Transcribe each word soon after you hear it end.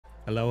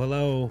Hello,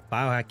 hello.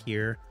 Biohack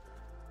here.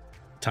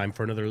 Time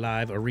for another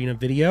live arena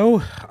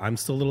video. I'm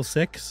still a little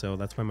sick, so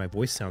that's why my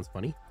voice sounds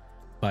funny.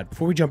 But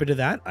before we jump into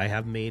that, I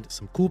have made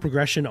some cool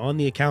progression on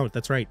the account.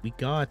 That's right, we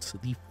got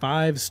the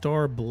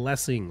 5-star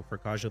blessing for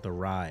Kaja the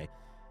Rye.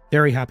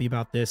 Very happy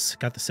about this.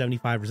 Got the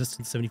 75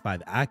 resistance,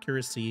 75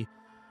 accuracy,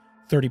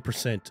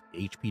 30%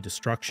 HP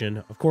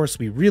destruction. Of course,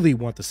 we really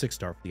want the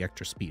 6-star for the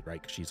extra speed,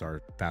 right? Because she's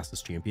our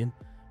fastest champion.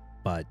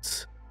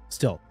 But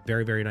still,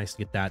 very, very nice to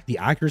get that. The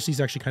accuracy is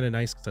actually kind of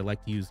nice because I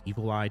like to use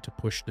Evil Eye to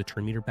push the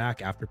turn meter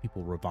back after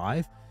people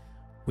revive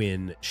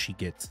when she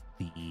gets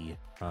the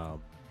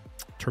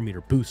turn meter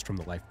boost from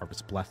the Life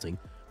Harvest Blessing.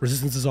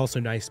 Resistance is also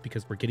nice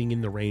because we're getting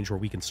in the range where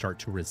we can start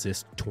to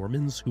resist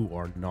Torments who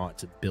are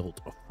not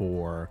built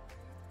for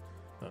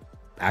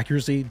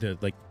accuracy.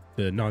 The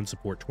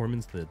non-support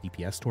Torments, the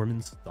DPS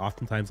Torments,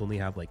 oftentimes only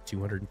have like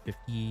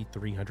 250,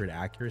 300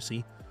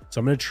 accuracy. So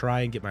I'm going to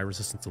try and get my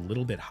resistance a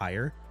little bit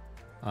higher,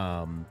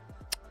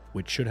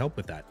 which should help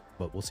with that,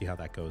 but we'll see how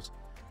that goes.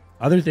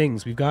 Other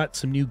things, we've got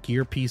some new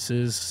gear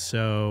pieces.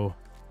 So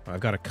I've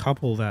got a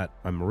couple that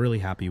I'm really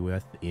happy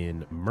with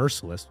in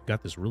Merciless. We've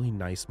got this really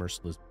nice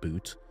Merciless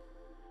boot,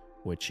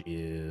 which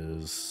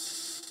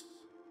is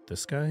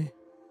this guy.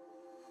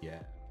 Yeah.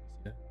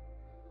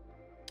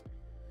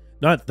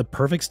 Not the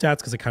perfect stats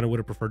because I kind of would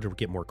have preferred to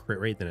get more crit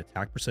rate than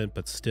attack percent,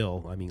 but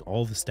still, I mean,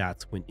 all the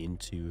stats went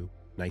into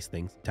nice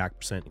things, attack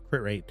percent and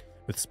crit rate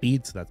with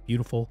speed, so that's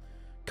beautiful.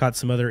 Caught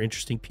some other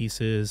interesting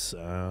pieces.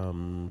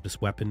 This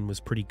weapon was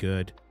pretty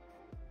good.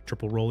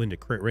 Triple roll into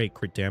crit rate,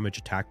 crit damage,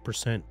 attack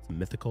percent. It's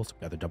mythical, so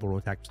we got the double roll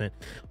attack percent.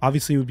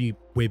 Obviously, it would be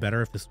way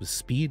better if this was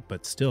speed,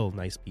 but still,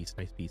 nice piece,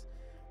 nice piece.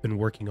 Been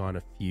working on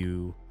a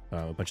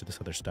bunch of this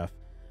other stuff.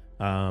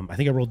 I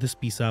think I rolled this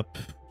piece up,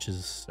 which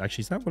is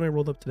actually, is that one I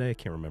rolled up today? I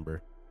can't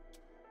remember.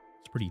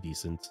 It's pretty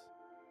decent.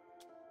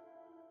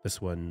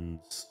 This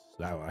one's,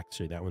 oh,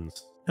 actually, that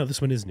one's, no,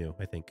 this one is new,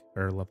 I think,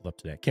 or leveled up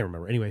today. I can't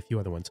remember. Anyway, a few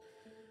other ones.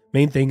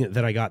 Main thing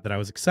that I got that I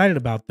was excited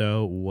about,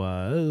 though,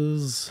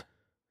 was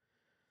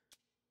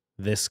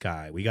this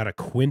guy. We got a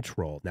quint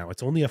roll. Now,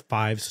 it's only a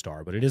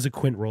 5-star, but it is a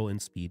quint roll in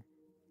speed.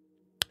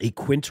 A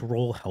quint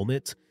roll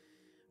helmet,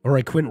 or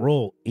a quint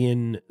roll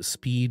in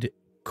speed,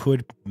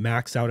 could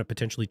max out at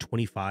potentially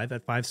 25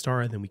 at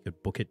 5-star, and then we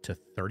could book it to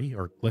 30,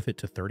 or glyph it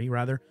to 30,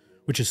 rather,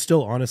 which is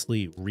still,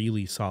 honestly,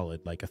 really solid.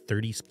 Like a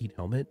 30 speed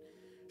helmet.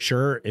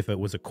 Sure, if it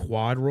was a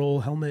quad roll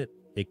helmet,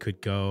 it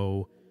could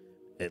go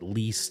at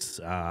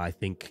least, I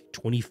think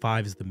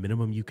 25 is the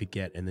minimum you could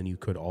get, and then you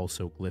could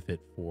also glyph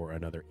it for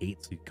another 8,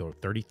 so you could go to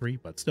 33,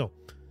 but still,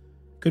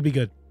 could be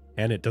good.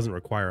 And it doesn't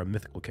require a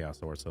mythical chaos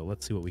sword, so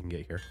let's see what we can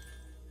get here.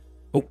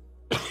 Oh,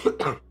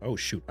 oh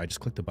shoot, I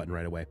just clicked the button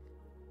right away.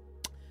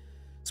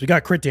 So we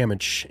got crit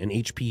damage and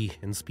HP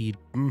and speed.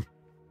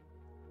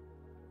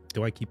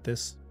 Do I keep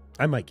this?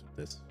 I might keep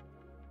this.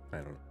 I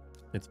don't know.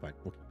 It's fine.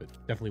 We'll keep it.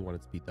 Definitely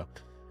wanted speed, though.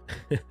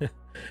 I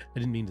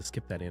didn't mean to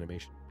skip that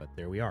animation, but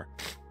there we are.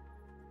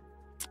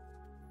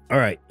 All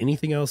right.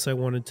 Anything else I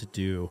wanted to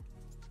do?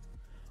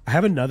 I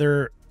have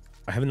another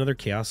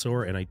Chaos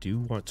Ore, and I do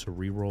want to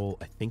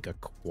reroll, I think, a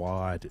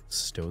quad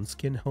Stone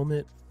Skin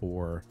helmet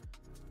for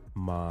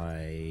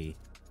my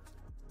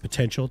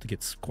potential to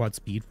get quad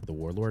speed for the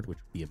Warlord, which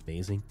would be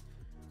amazing.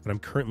 But I'm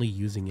currently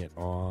using it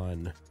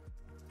on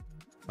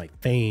my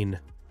Thane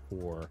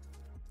for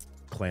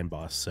Clan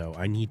Boss, so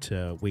I need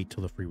to wait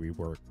till the free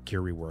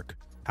gear rework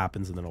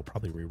happens, and then I'll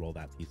probably reroll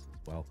that piece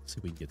as well. See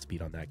if we can get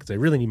speed on that, because I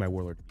really need my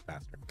Warlord to be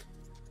faster.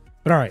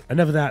 But all right,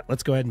 enough of that.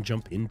 Let's go ahead and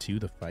jump into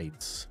the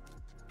fights.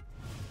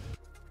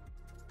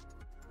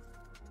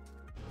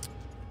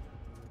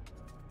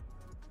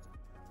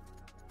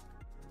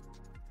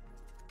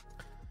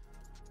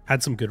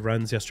 Had some good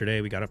runs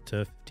yesterday. We got up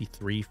to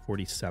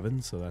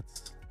 53-47, so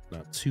that's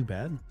not too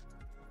bad.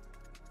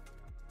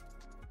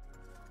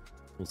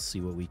 We'll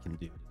see what we can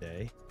do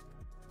today.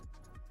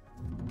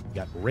 We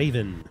got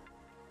Raven.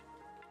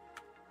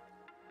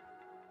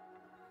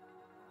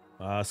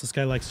 So this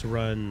guy likes to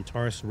run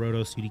Taurus,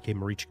 Rotos, UDK,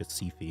 Marichka,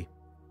 Sifi.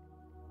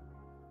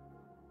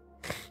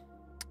 So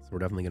we're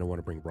definitely going to want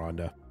to bring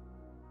Rhonda.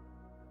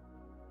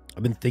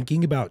 I've been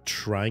thinking about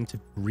trying to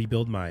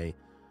rebuild my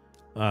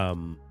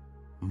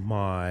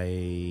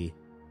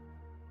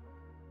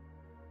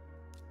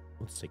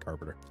let's take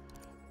Arbiter.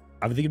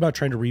 I've been thinking about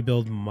trying to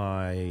rebuild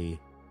my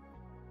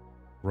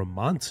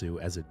Ramantu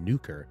as a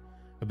nuker.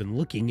 I've been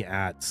looking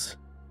at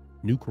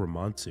nuke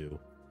Ramantu,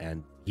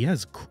 and he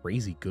has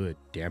crazy good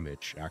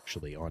damage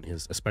actually on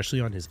his, especially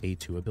on his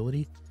A2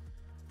 ability.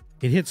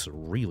 It hits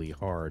really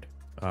hard.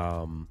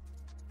 I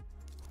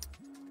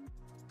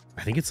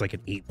think it's like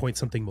an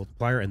 8-point-something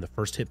multiplier, and the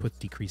first hit puts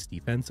decreased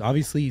defense.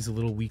 Obviously, he's a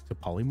little weak to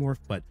polymorph,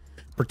 but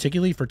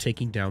particularly for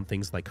taking down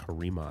things like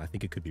Harima, I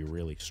think it could be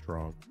really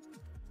strong.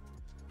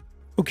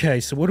 Okay,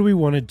 so what do we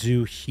want to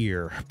do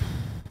here?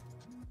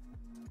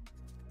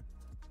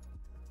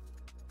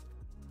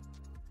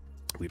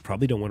 We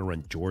probably don't want to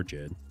run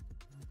Georgian.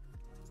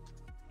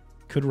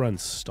 Could run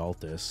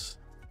Staltus.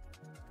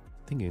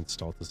 I think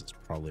Staltus is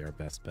probably our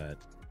best bet.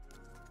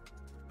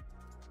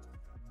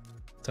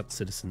 What's up,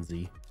 Citizen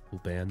Z? will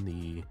ban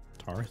the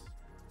Taurus.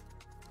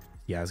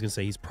 Yeah, I was gonna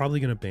say he's probably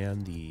gonna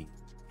ban the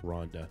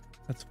Rhonda.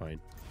 That's fine.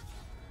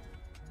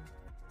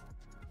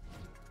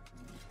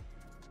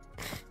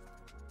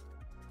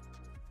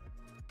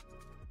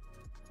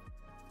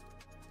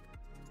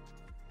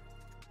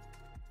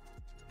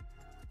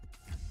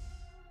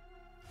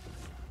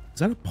 Is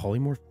that a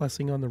polymorph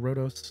blessing on the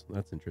Rhodos?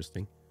 That's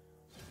interesting.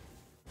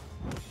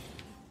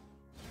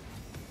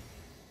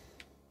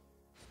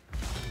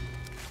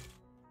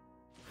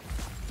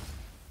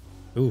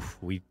 Oof,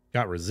 we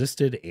got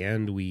resisted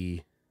and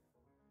we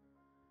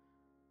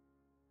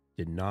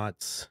did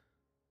not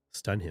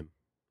stun him.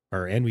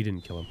 And we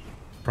didn't kill him.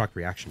 Proc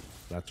reaction.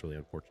 That's really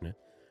unfortunate.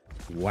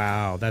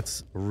 Wow,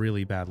 that's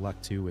really bad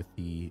luck too with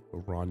the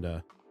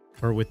Rhonda,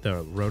 or with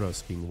the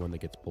Rhodos being the one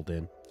that gets pulled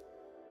in.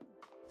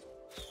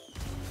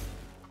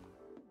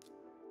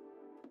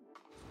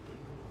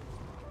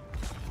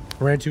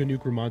 Ran to a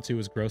Nuke Ramontu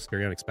was gross,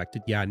 very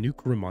unexpected. Yeah,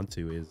 Nuke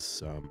Ramontu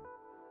is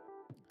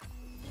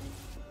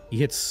he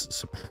hits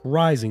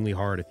surprisingly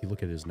hard if you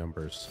look at his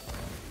numbers.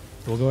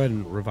 So we'll go ahead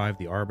and revive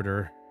the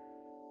Arbiter.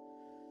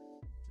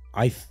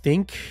 I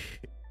think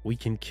we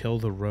can kill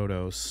the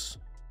Rhodos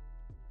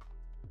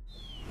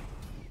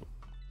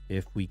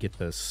if we get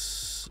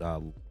this.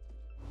 No,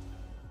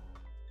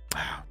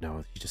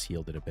 he just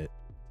healed it a bit.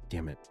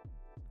 Damn it.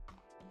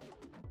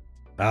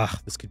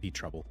 This could be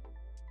trouble.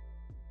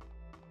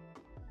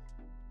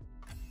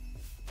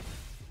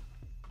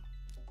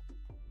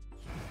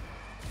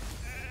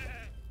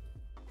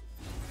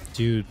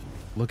 Dude,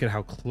 look at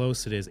how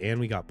close it is, and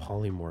we got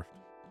polymorphed.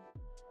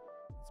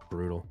 It's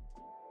brutal.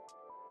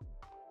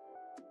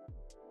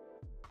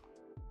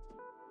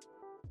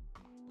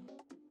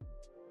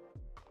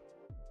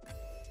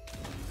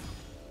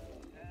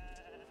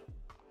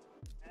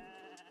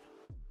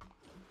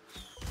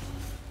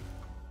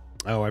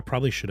 Oh, I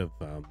probably should have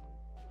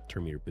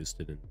turn meter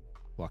boosted and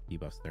block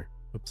debuffs there.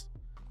 Oops.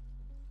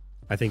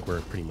 I think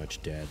we're pretty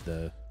much dead.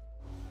 The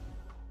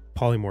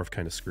polymorph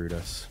kind of screwed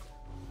us.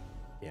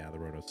 Yeah, the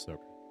Rhodos so.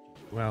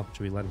 Well,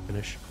 should we let him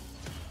finish?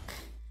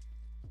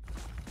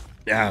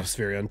 Yeah, it was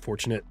very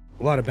unfortunate.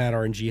 A lot of bad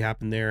RNG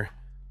happened there.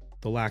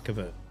 The lack of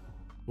a...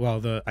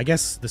 Well, I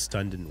guess the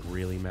stun didn't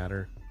really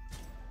matter.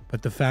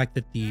 But the fact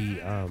that the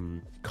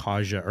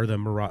Kaja, or the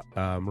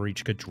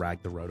Marichka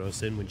dragged the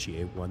Rhodos in when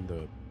she won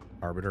the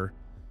Arbiter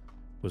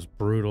was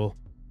brutal.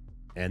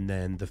 And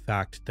then the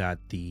fact that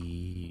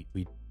we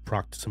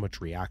procced so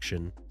much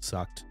reaction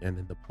sucked. And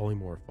then the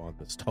polymorph on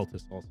the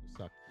Stultus also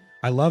sucked.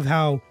 I love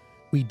how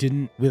we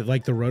didn't,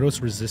 like, the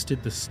Rhodos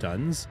resisted the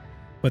stuns,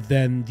 but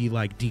then the,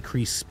 like,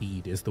 decreased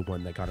speed is the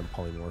one that got him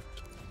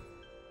polymorphed.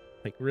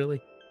 Like,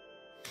 really?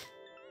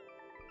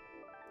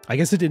 I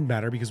guess it didn't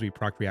matter because we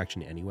proc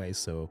reaction anyway,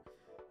 so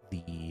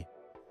the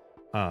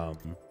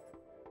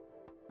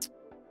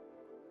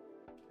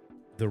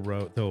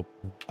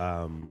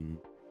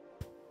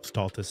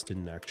Stultus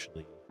didn't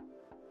actually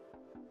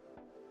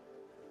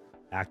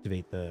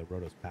activate the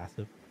Rhodos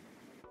passive.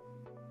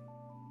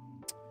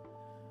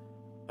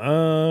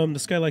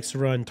 This guy likes to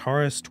run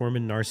Taurus,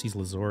 Tormund, Narcisse,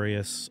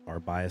 Lazorius,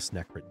 Arbias,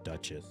 Necrit,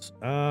 Duchess.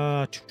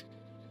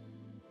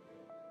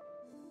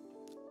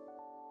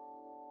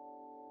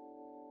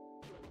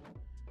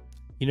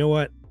 You know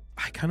what?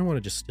 I kind of want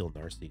to just steal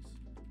Narcisse.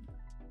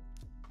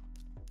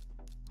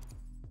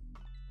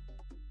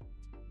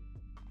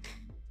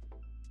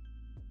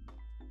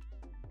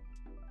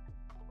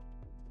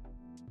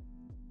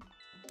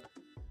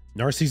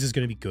 Narcisse is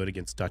going to be good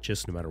against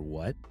Duchess no matter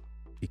what,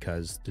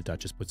 because the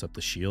Duchess puts up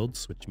the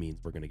shields, which means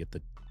we're going to get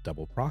the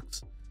double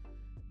procs.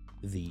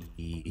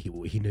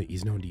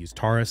 He's known to use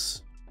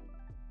Taurus.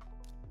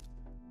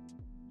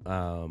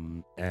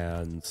 And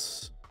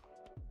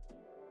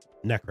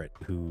Necrit,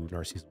 who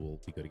Narcisse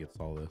will be good against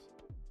all this.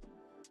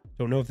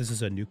 Don't know if this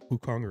is a nuke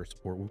Wukong or a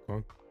support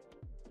Wukong.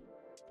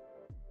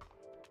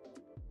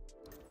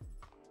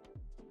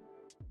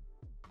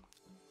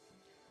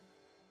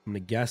 I'm going to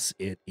guess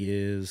it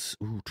is...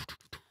 Ooh.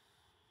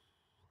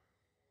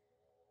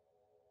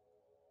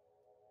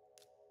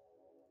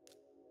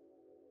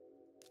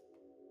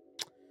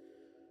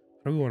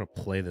 How do we want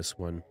to play this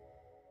one?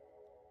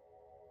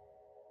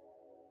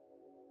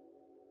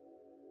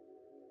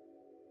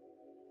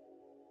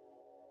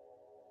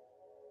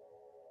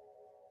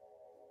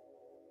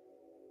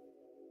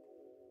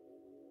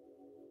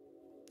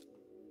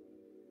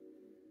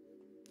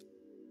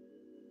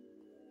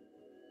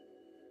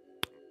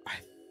 I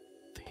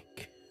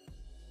think...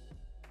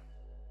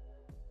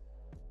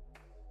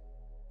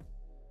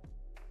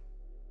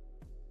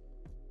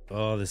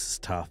 Oh, this is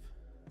tough.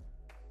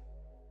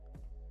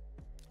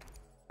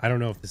 I don't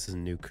know if this is a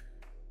nuke.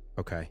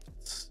 Okay,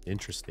 it's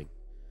interesting.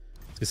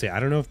 I was gonna say, I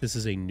don't know if this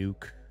is a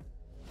nuke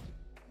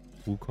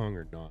Wukong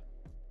or not.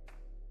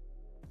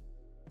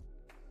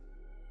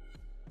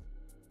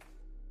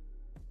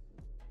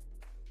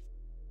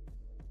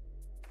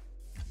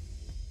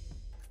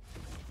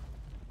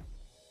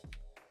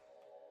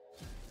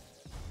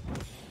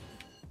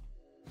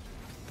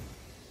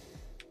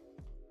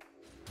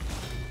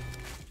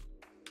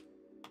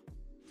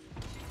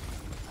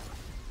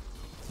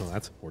 Oh,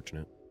 that's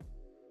unfortunate.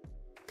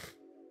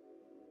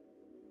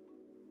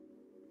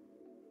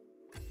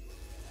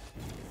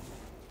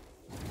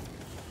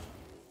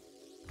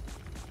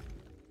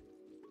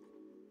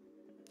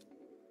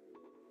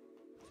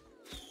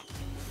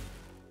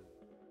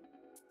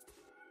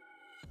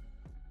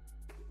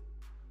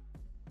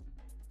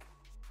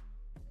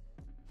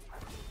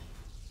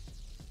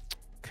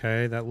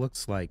 Okay, that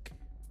looks like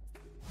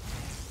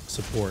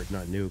support,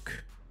 not nuke.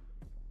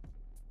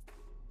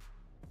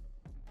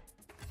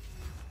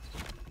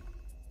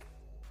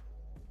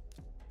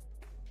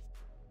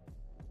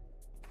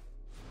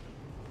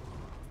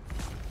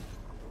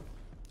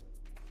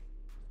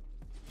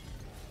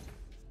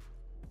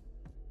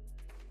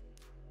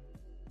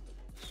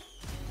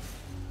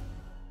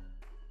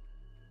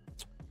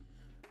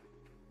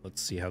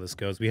 Let's see how this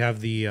goes. We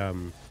have the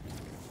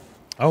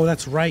oh,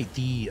 that's right.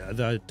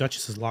 The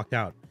Duchess is locked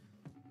out.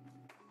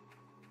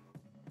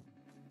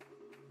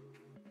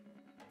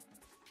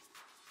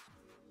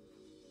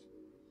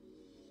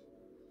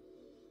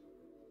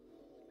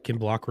 Can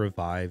block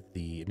revive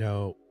the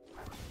no.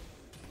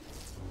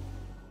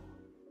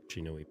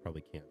 Actually, no, we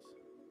probably can't.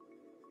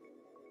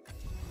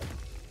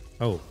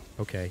 Oh,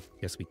 okay.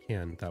 Yes, we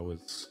can. That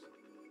was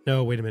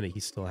no. Wait a minute. He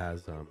still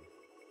has the.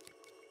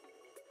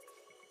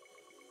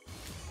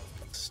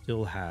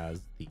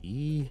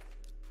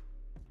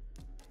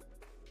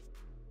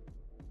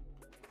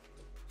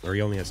 Or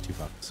he only has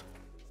 $2.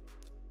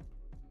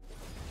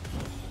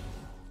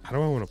 How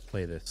do I want to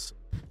play this?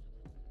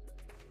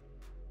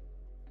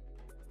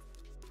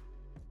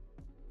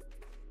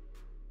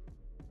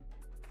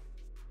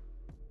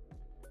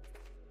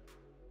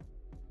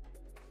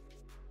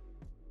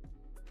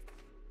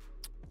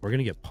 We're going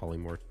to get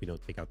polymorphed if we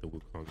don't take out the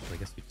Wukong, so I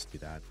guess we just do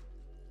that.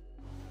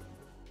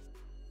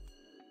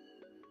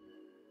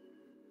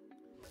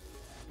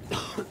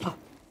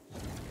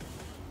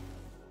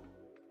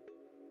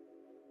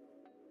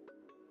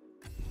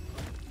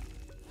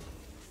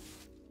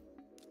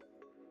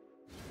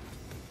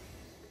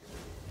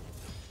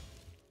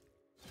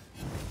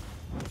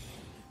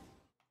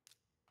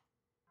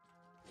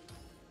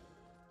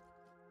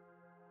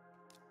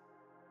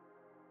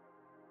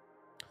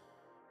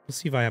 Let's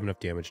see if I have enough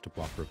damage to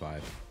block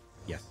revive.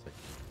 Yes.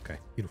 Okay,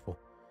 beautiful.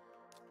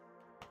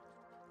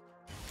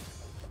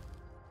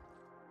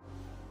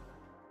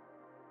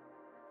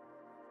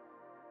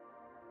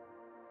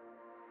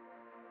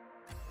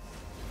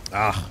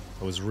 Ah,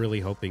 I was really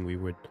hoping we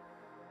would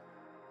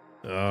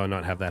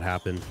not have that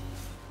happen.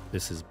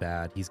 This is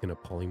bad. He's going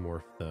to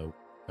polymorph the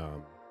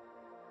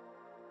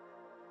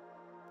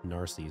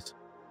Narcies.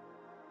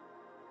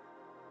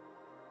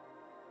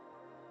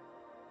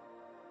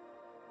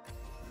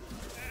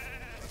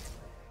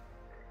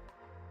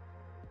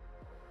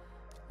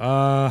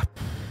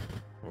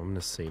 I'm going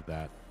to save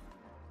that.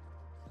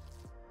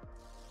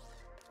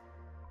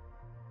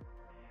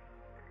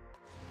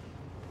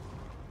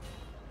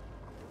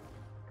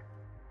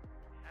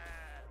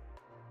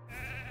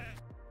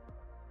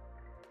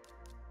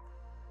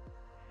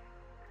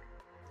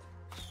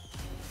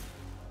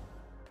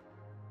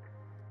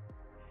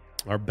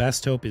 Our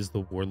best hope is the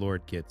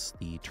Warlord gets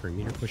the turn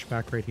meter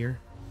pushback right here.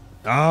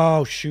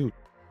 Oh, shoot.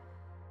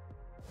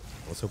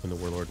 I was hoping the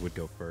Warlord would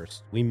go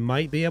first. We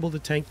might be able to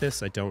tank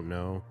this. I don't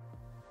know.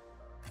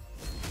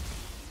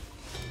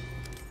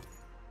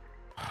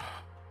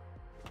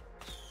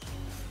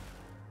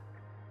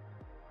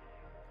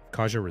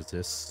 Kaja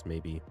resists,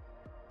 maybe.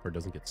 Or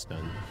doesn't get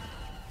stunned.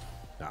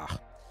 Ah,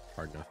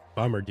 hard enough.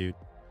 Bummer, dude.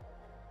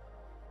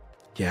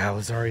 Yeah,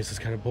 Lazarius is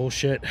kind of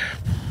bullshit.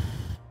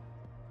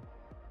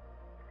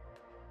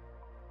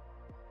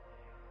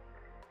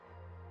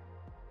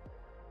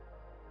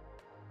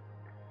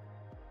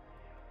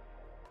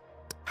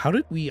 How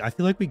did we... I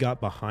feel like we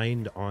got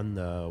behind on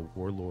the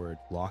Warlord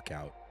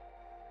lockout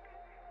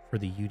for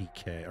the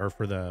UDK, or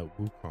for the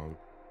Wukong.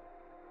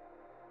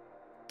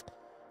 I'm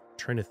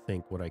trying to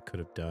think what I could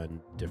have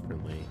done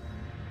differently.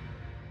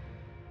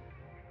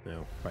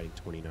 No, fighting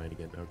 29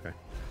 again. Okay.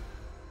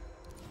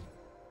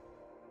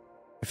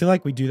 I feel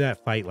like we do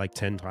that fight like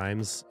 10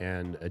 times,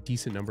 and a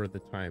decent number of the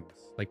times,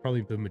 like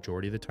probably the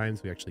majority of the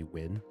times, we actually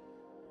win.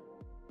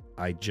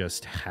 I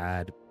just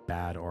had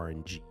bad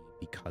RNG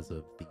because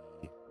of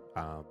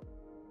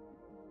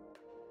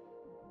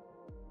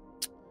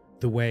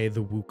the way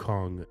the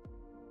Wukong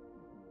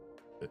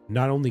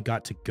not only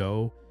got to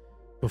go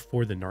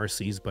before the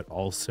Narcies, but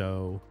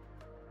also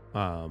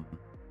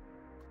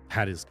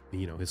had his,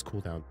 his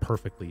cooldown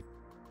perfectly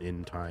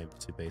in time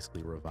to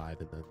basically revive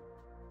and then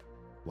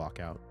lock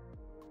out.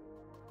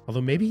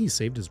 Although maybe he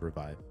saved his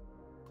revive.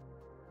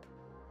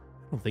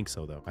 I don't think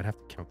so, though. I'd have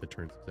to count the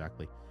turns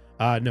exactly.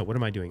 No, what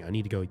am I doing? I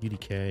need to go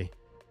UDK.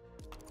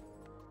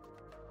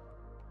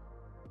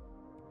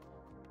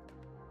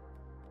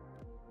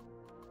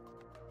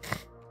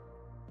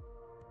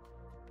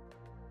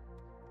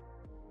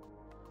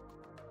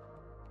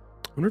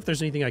 I wonder if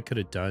there's anything I could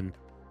have done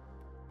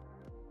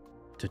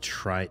to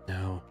try it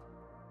now.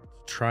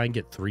 Try and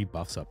get 3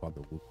 buffs up on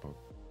the Wukong.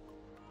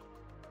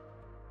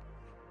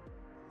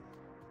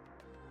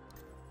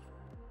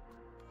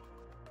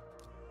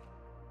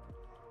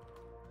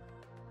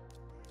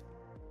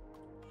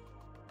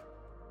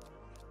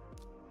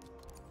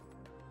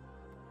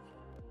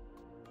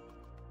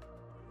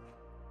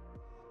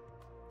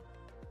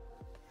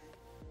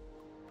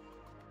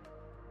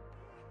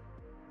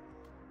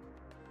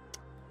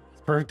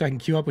 Perfect. I can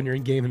queue up when you're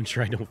in game and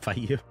try don't fight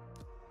you.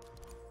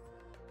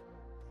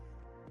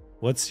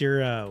 What's your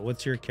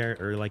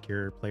character or like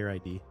your player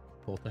ID?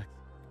 Voltex.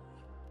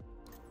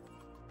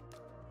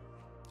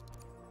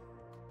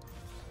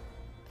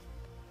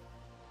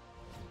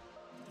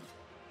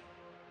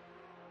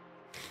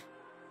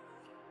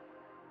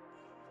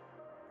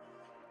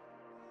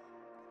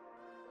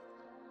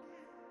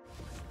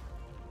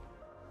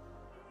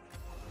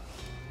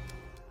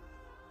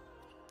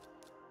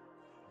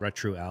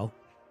 Retro Al.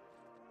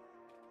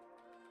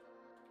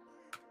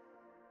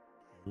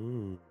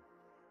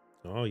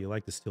 Oh, you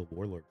like to steal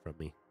Warlord from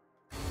me.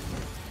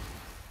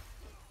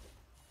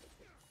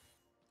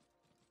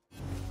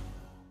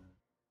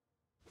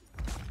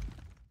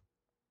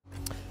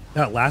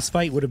 That last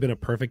fight would have been a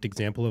perfect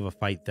example of a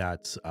fight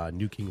that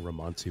nuking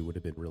Ramontu would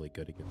have been really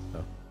good against,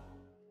 though.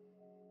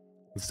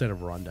 Instead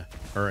of Ronda.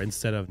 Or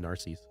instead of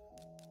Narcisse.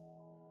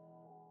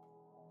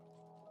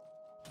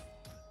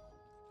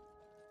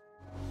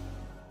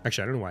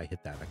 Actually, I don't know why I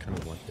hit that. I kind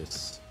of want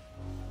this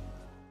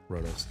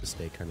Rotos to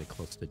stay kind of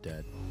close to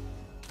dead.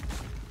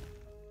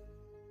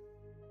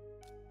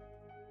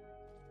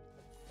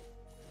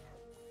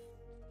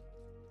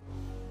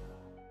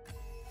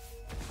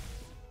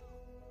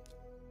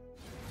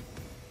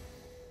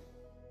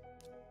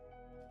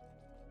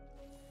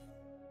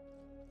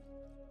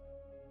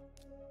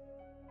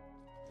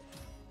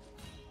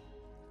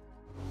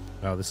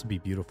 Oh, this would be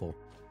beautiful.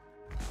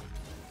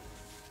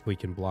 We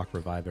can block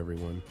revive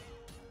everyone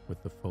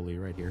with the Foley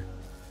right here.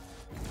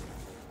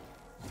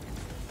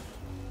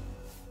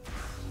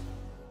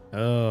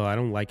 Oh, I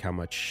don't like how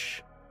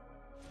much.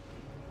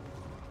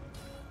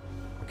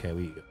 Okay,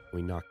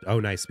 we knocked. Oh,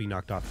 nice. We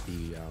knocked off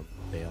the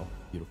veil.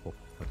 Beautiful.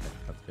 Okay,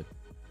 that's good.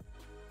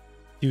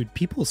 Dude,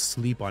 people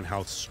sleep on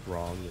how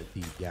strong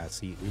the. Yeah,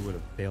 see, we would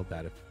have failed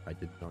that if I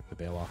didn't knock the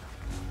veil off.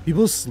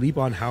 People sleep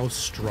on how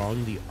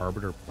strong the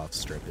Arbiter buff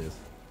strip is.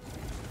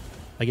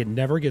 Like, it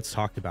never gets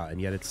talked about, and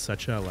yet it's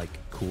such a, like,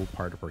 cool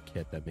part of her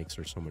kit that makes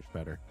her so much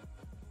better.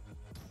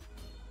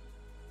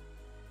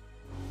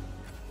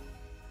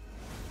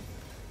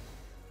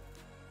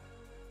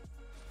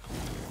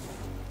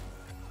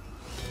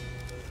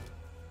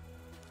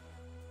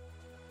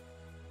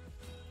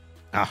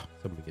 Ah,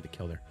 somebody get a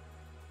kill there.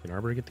 Can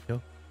Arbiter get the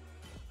kill?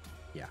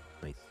 Yeah,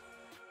 nice.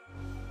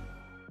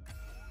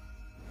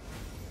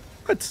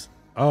 What?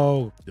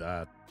 Oh,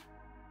 Yumika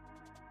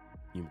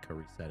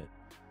reset it.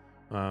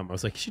 I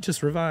was like, she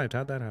just revived.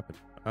 How'd that happen?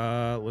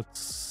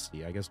 Let's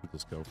see. I guess we'll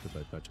just go for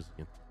the Duchess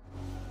again.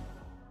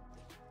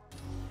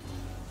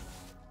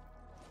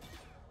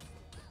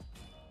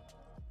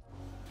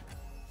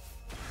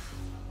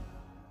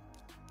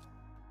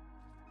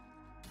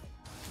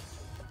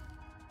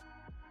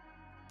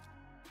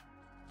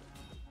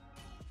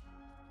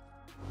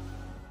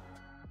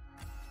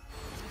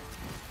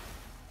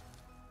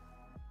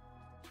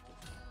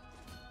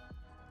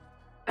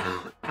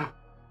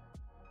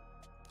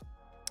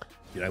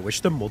 Dude, I wish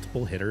the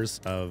multiple hitters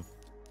of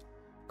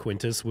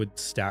Quintus would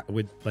I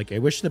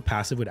wish the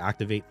passive would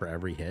activate for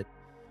every hit.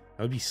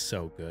 That would be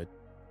so good.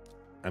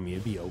 I mean,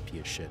 it'd be OP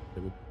as shit.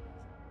 It would.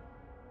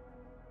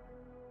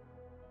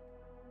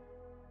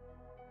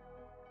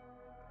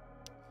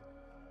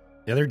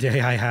 The other day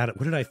I had,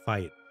 what did I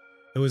fight?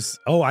 It was,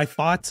 oh, I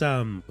fought,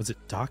 was it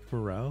Doc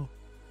Moreau?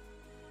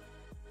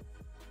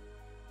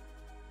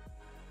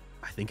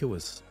 I think it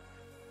was,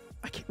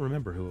 I can't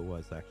remember who it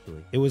was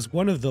actually. It was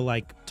one of the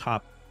like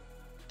top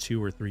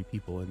 2 or 3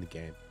 people in the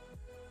game.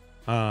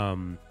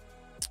 And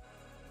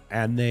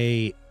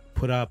they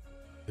put up,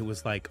 it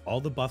was like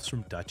all the buffs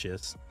from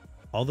Duchess,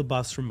 all the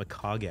buffs from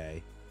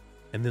Mikage,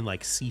 and then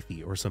like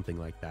Sifi or something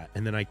like that.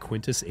 And then I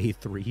Quintus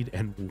A3'd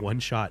and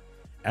one-shot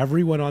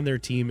everyone on their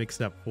team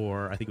except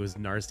for, I think it was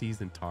Narcisse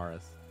and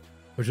Taurus,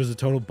 which was a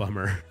total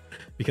bummer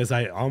because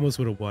I almost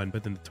would have won,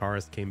 but then the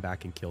Taurus came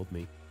back and killed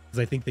me because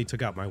I think they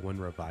took out my one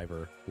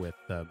reviver with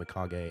the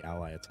Mikage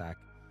ally attack.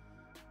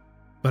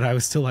 But I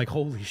was still like,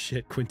 holy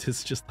shit,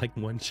 Quintus just like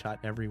one-shot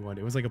everyone.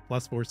 It was like a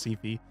 +4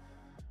 CP,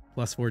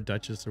 +4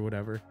 Duchess or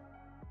whatever.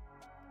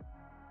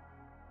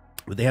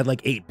 But they had like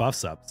 8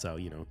 buffs up, so,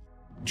 you know,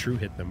 True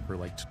hit them for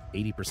like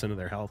 80% of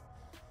their health.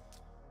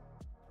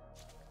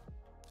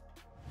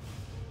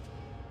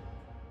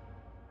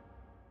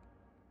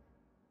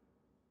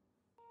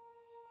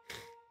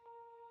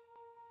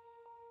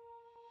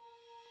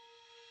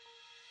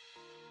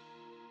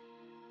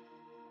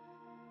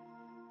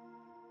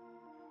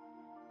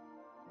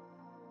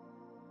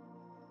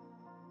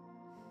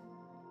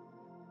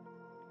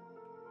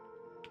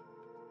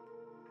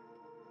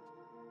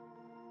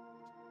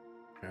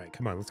 All right,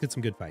 come on, let's get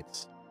some good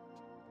fights.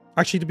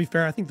 Actually, to be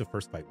fair, I think the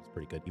first fight was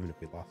pretty good, even if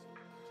we lost.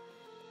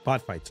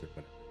 Bot fights are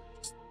whatever,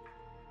 just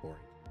boring.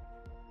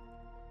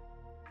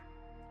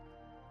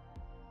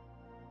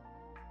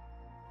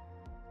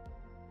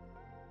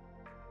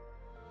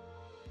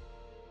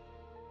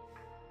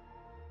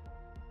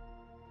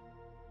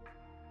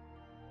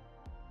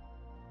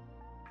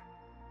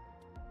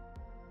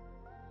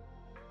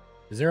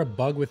 Is there a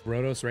bug with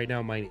Rotos right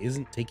now? Mine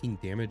isn't taking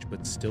damage,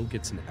 but still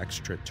gets an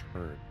extra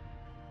turn.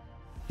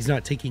 He's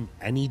not taking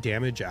any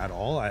damage at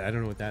all. I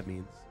don't know what that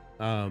means.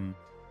 I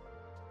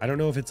don't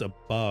know if it's a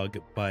bug,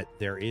 but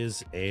there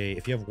is a,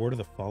 if you have Ward of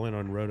the Fallen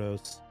on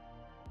Rotos,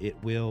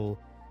 it will,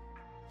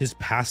 his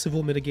passive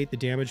will mitigate the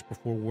damage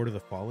before Ward of the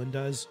Fallen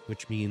does,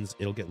 which means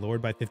it'll get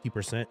lowered by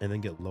 50% and then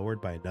get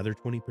lowered by another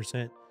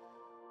 20%.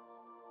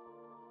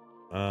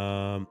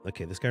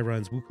 Okay, this guy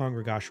runs Wukong,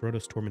 Ragash,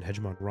 Rotos, Torment,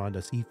 Hegemon, Ronda,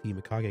 Sifi,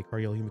 Mikage,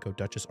 Kariel, Yumiko,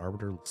 Duchess,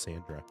 Arbiter,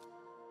 Lysandra.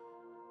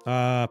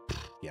 Yeah,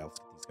 let's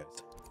get these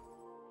guys.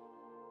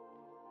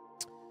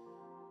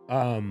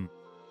 And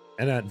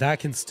that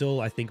can still,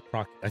 I think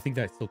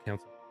that still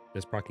counts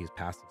as proccing his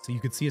passive. So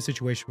you could see a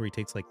situation where he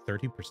takes like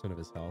 30% of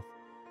his health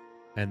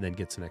and then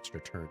gets an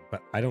extra turn.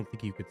 But I don't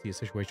think you could see a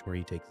situation where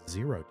he takes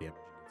 0 damage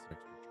and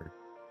gets an extra turn.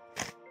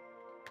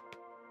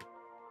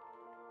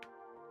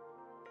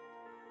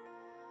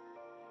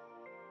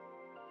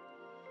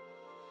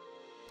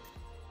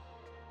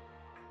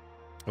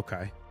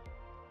 Okay.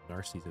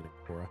 Narcisse and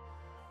Ikora.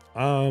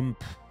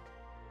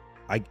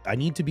 I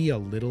need to be a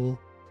little.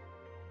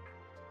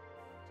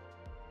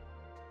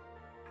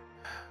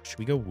 Should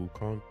we go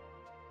Wukong?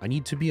 I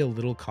need to be a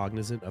little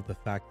cognizant of the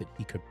fact that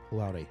he could pull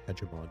out a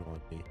Hegemon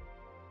on me.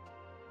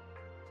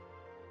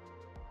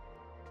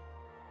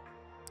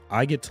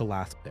 I get to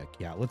last pick.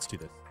 Yeah, let's do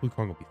this.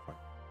 Wukong will be fine.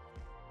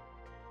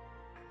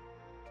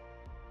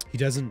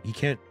 He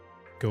can't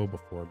go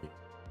before me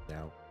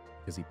now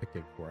because he picked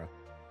Ikora.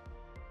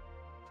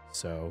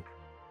 So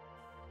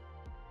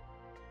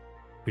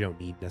we don't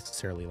need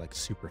necessarily like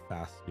super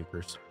fast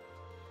nukers.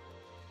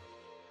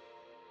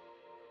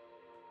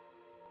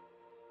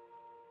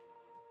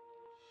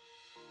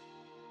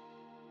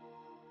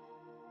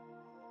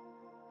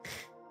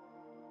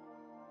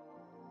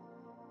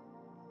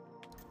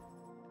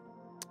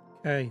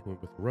 Okay,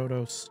 went with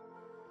Rotos.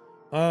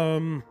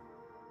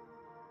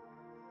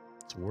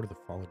 It's Ward of the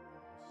Fallen.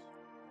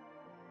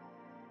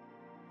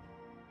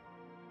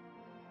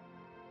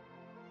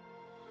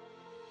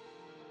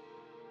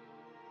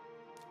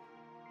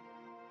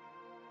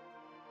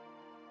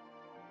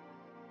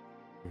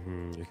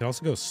 You can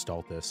also go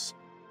Stultus.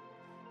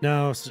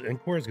 No,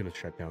 Encore's going to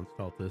shut down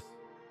Stultus.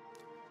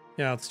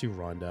 Yeah, let's do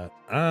Ronda.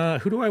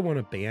 Who do I want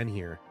to ban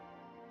here?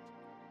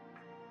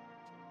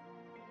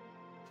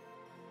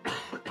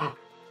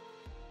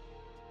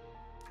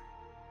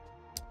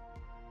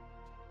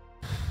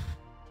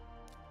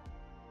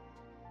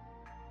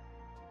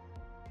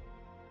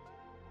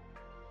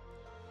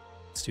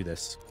 Let's do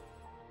this.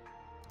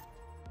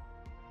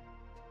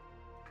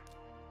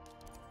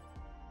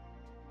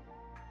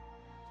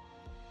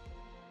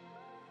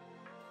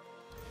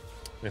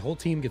 My whole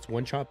team gets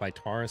one shot by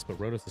Taurus, but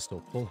Rotos is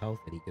still full health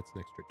and he gets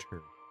an extra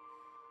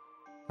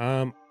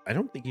turn. I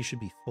don't think he should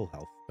be full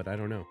health, but I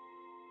don't know.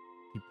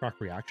 He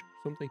proc reaction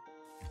or something?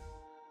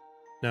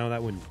 No,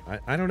 that wouldn't.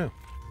 I don't know.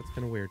 That's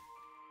kind of weird.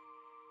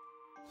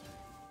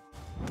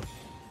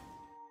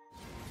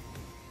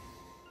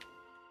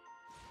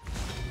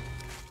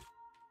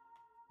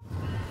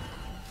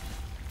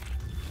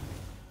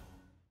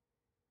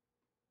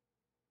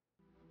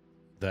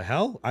 The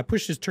hell? I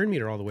pushed his turn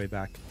meter all the way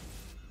back.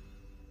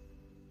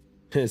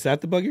 Is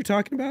that the bug you're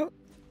talking about?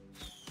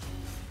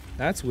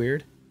 That's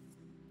weird.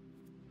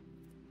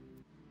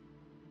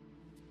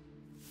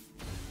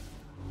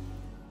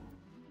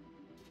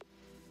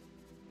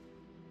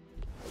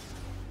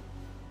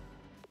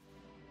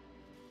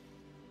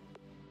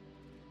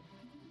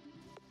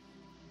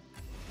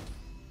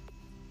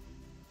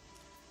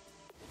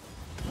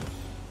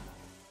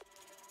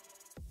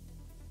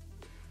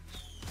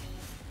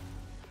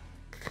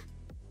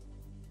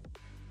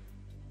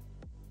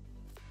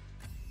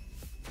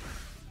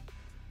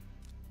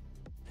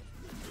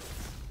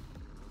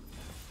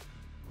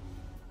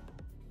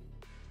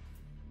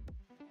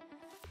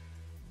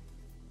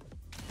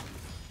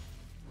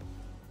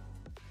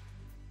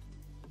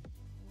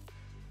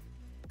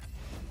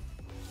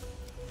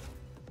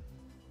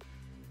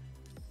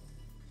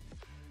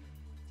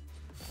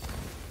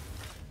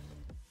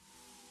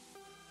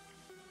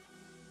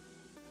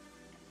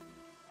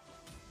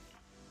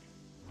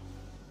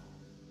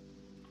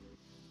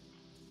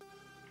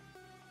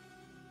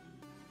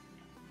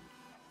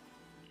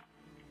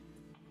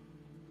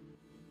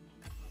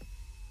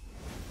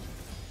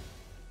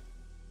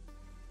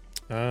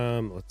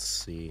 Let's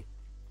see.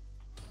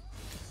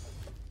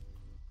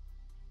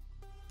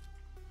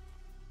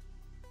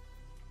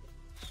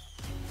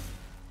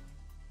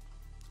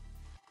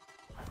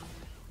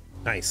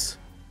 Nice.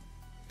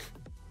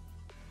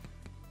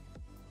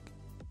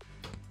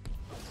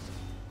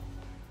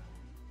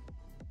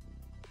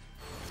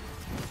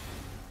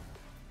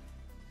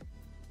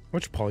 How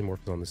much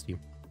polymorph is on this team?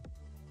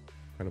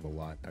 Kind of a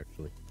lot,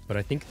 actually. But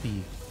I think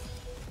the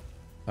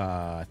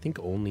I think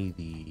only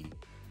the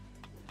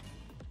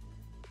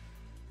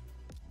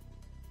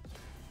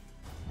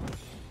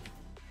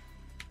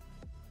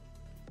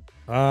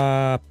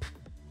I'm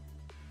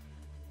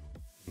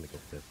gonna go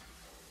fifth.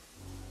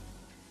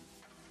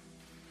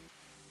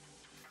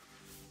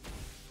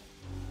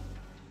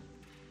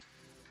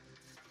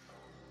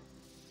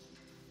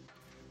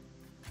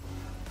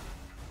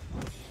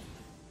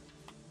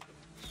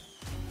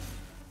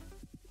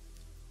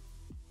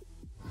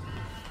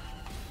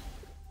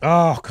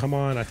 Oh, come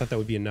on. I thought that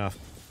would be enough.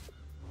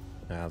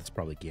 Nah, that's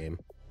probably game.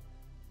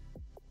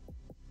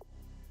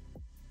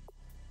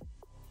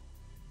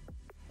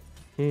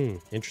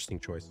 Interesting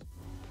choice.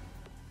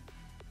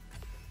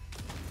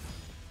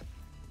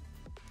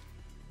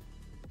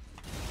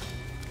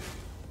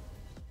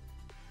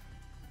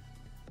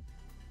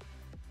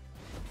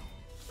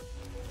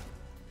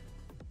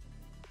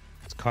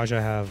 Does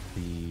Kaja have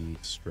the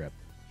strip?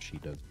 She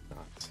does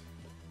not.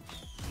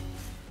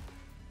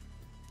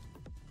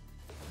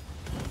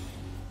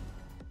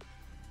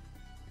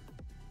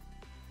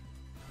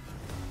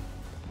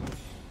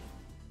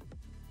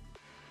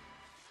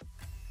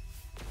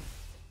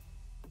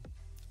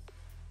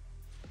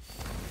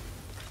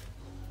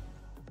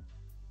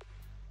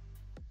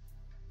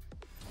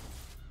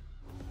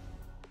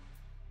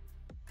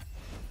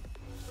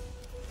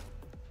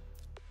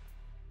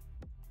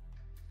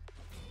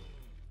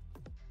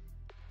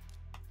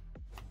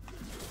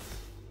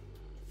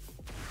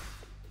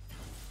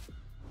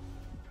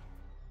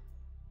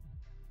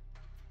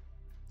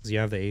 Does he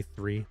have the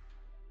A3?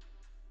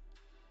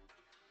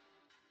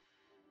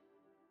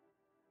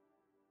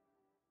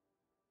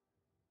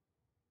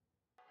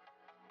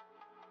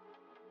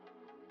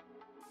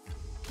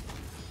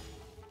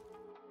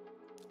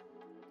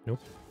 Nope.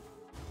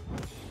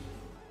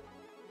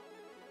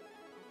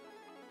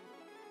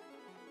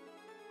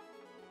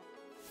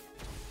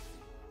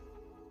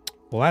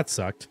 Well, that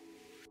sucked.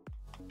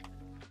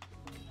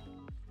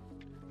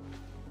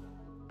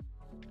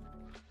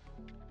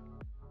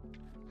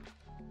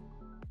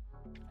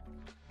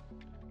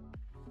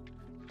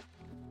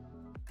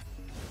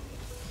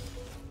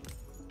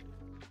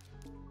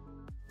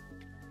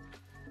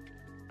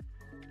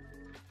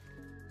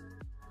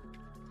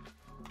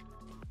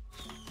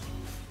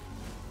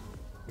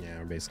 Yeah,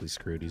 we're basically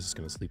screwed. He's just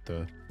going to sleep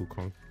the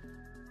Wukong.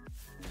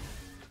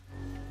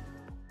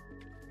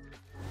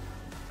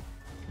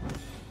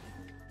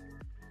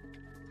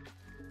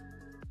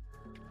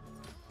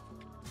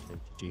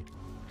 GG.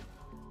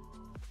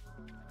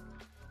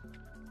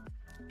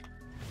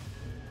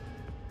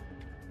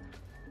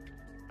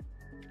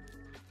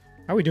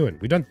 How are we doing?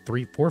 We done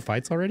 4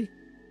 fights already?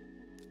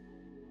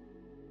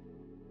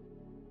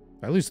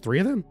 Did I lose 3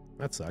 of them?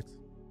 That sucks.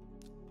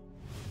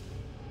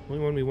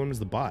 Only one we won was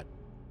the bot.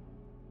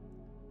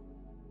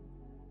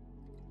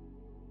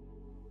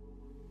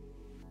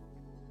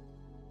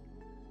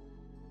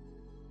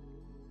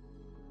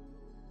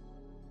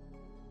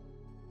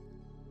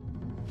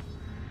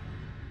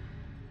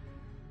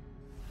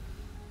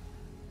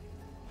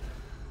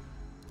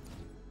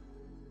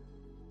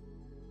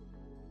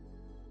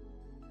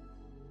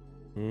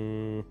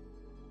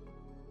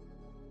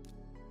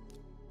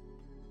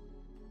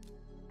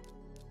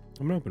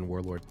 I'm gonna open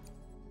Warlord.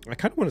 I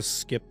kind of want to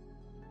skip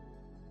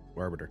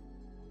Arbiter.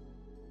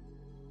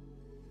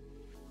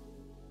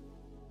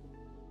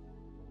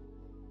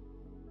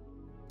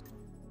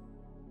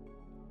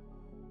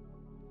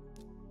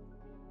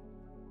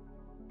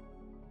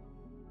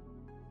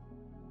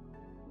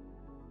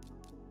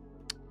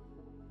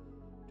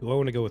 Do I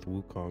want to go with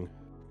Wukong?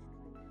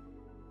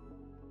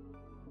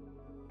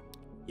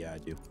 Yeah, I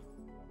do.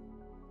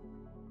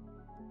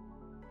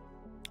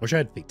 Wish I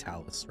had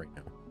Fatalis right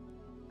now.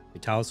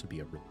 Fatalis would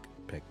be a really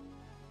good pick.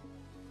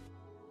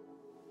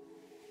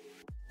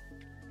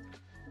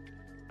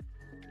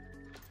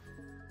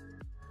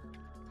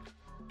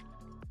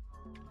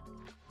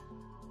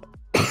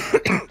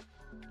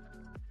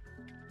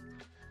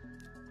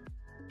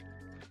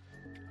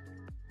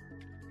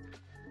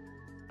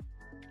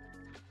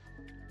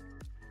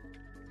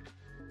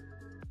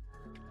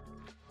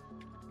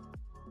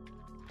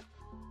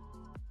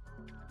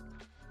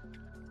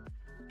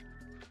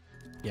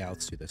 Yeah,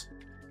 let's do this.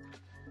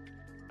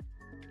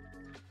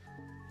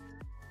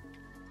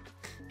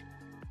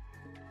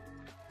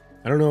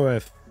 I don't know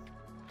if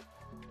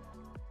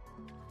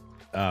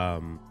I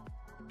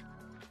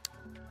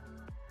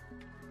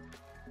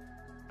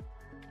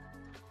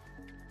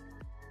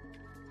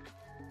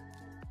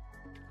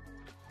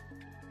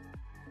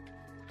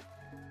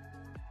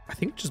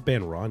think just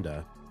ban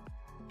Rhonda.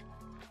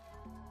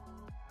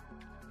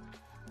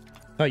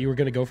 Thought you were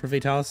gonna go for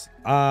Fatalis?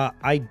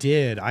 I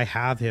did. I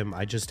have him.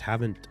 I just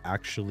haven't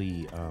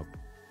actually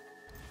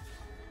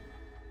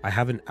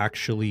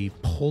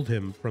pulled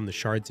him from the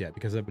shards yet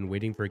because I've been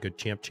waiting for a good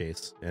champ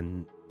chase.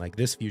 And like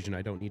this fusion,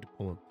 I don't need to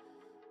pull him.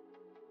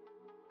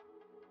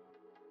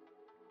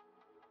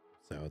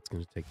 So it's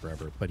gonna take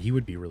forever. But he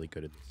would be really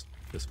good at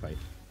this fight.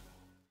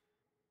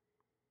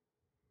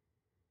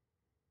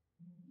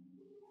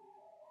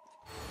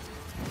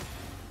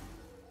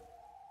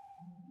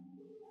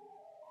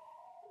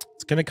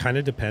 It's gonna kind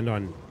of depend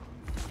on.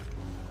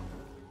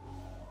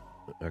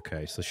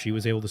 Okay, so she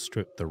was able to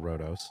strip the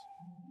Rotos,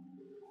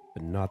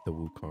 but not the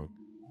Wukong.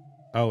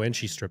 Oh, and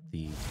she stripped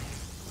the.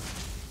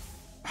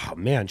 Oh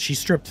man, she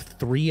stripped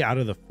 3 out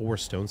of the 4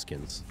 stone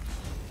skins.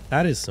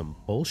 That is some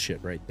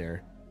bullshit right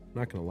there. I'm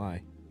not gonna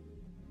lie.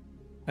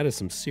 That is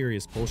some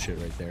serious bullshit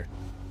right there.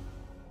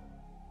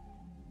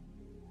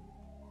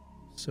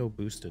 So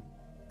boosted.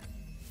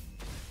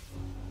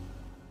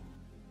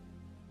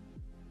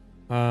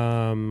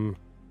 Um,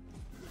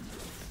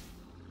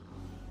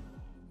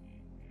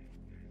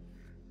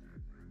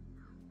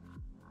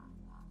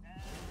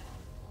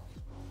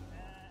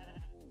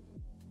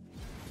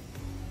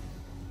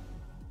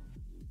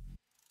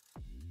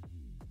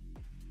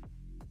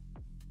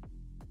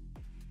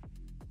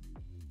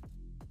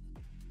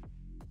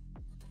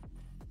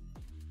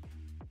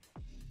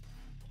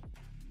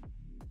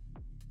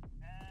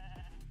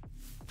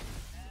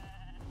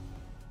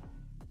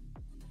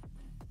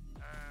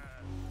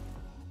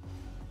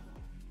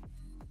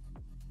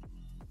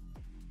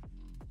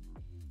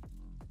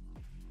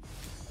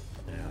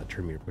 yeah, the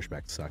turn meter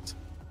pushback sucks.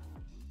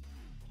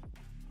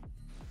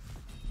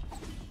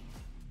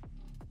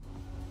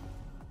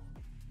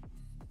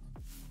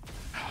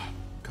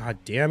 God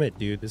damn it,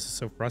 dude. This is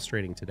so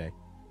frustrating today.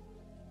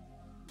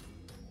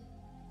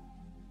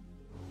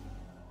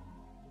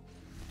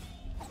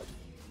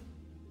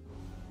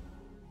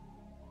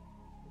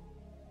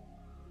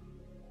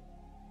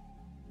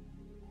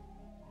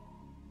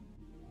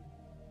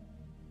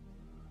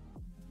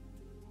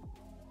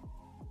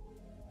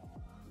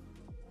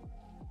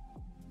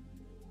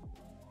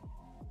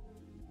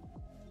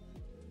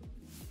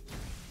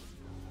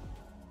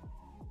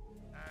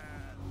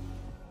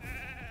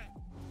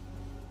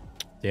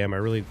 Damn, I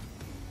really...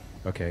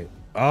 Okay.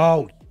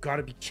 Oh, you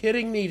gotta be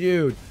kidding me,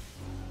 dude.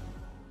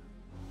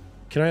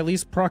 Can I at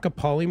least proc a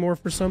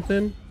polymorph or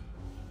something?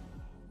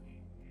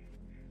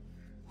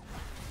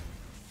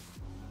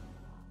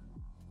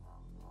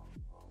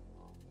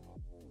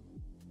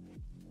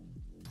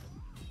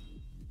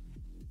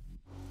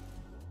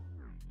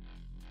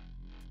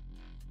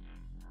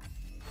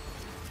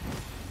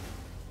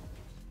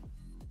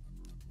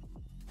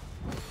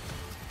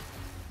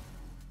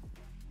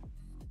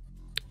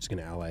 Just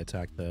gonna ally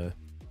attack the...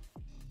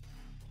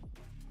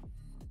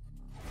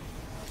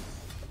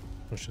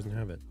 Oh, she doesn't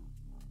have it.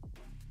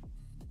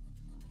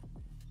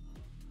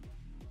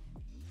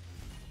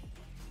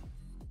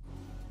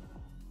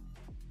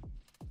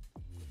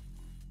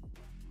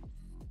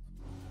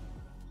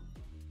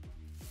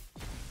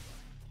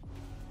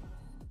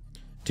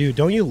 Dude,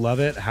 don't you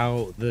love it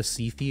how the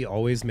Siphi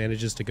always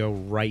manages to go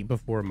right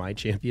before my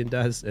champion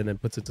does and then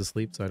puts it to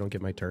sleep so I don't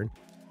get my turn?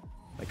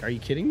 Like, are you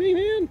kidding me,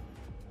 man?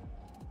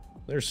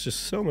 There's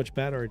just so much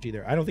bad RNG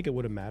there. I don't think it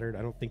would have mattered.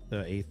 I don't think the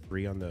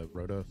A3 on the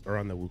Roto or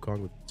on the Wukong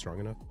would be strong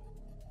enough.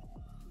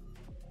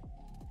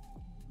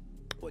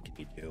 What can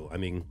you do? I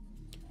mean,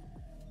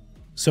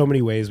 so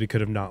many ways we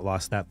could have not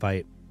lost that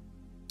fight.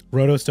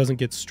 Rotos doesn't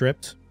get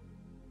stripped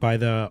by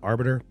the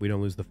Arbiter. We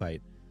don't lose the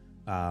fight.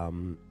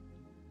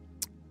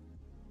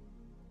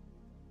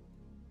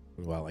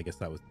 Well, I guess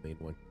that was the main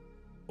one.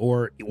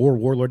 Or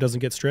Warlord doesn't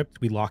get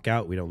stripped. We lock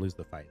out. We don't lose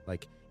the fight.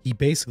 Like, he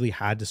basically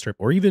had to strip.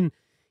 Or even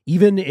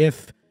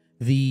if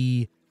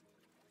the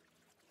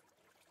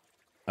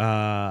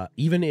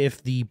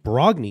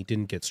Brogni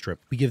didn't get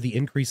stripped, we give the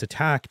increased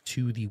attack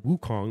to the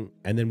Wukong,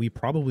 and then we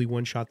probably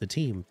one-shot the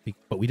team.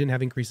 But we didn't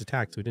have increased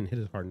attack, so we didn't hit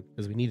as hard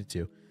as we needed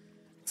to.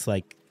 It's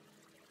like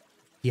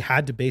he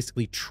had to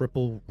basically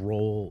triple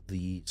roll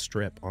the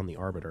strip on the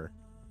Arbiter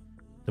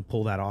to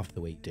pull that off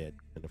the way he did.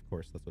 And of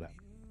course, that's what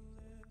happened.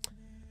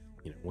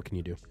 You know, what can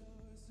you do?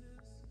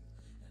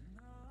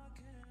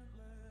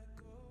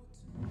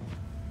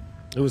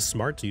 It was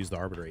smart to use the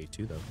Arbiter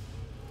A2, though.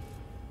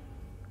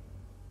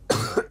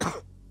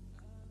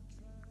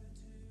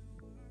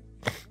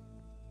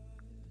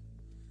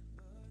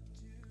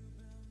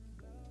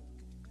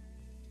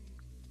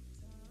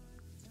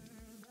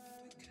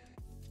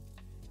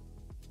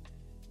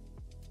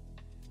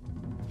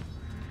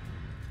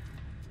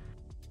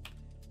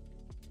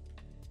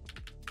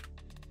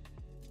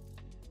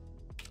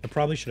 I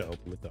probably should have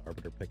opened with the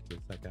Arbiter pick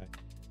against that guy.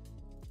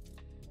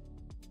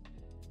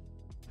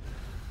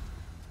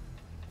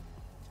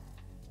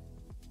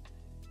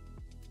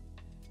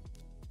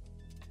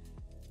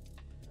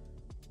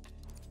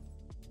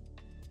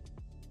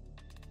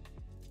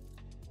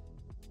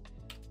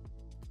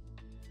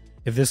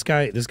 If this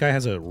guy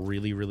has a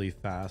really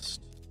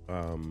fast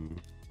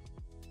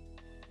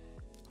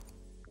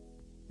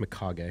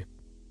Mikage.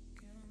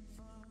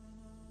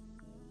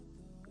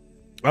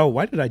 Oh,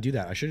 why did I do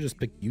that? I should have just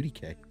picked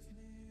UDK.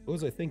 What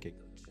was I thinking?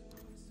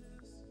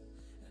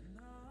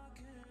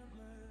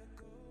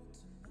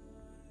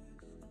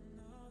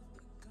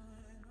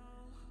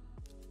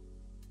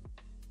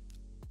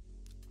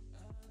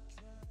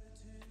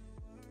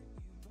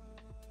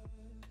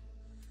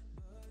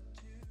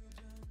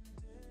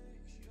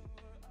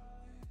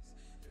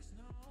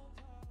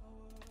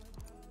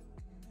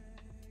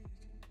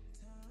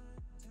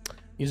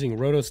 Using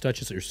Rotos,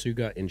 Duchess,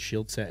 Ursuga in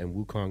shield set and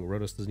Wukong,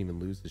 Rotos doesn't even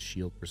lose his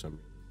shield for some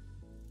reason.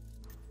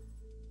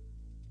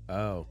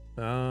 Oh,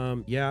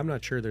 yeah, I'm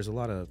not sure. There's a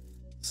lot of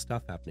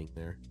stuff happening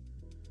there.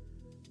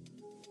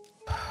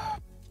 I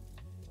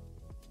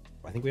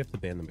think we have to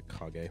ban the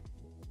Mikage.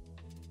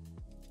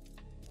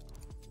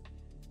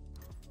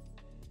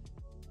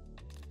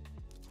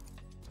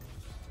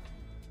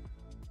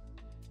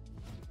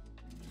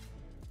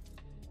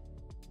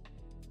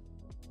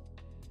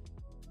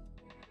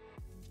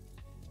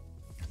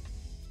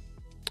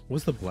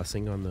 What's the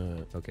blessing on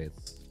the... Okay,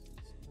 it's...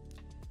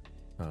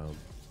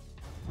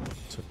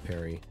 Took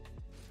parry.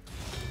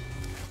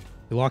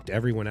 He locked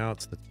everyone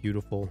out, so that's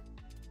beautiful.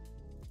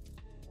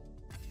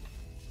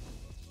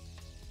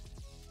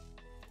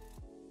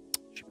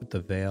 She put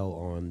the veil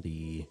on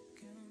the...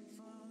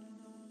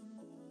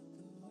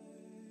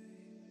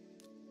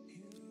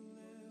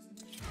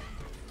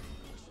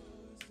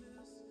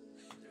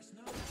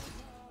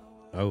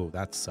 Oh,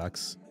 that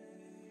sucks.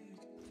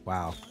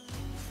 Wow.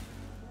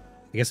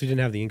 I guess we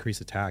didn't have the increased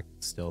attack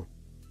still.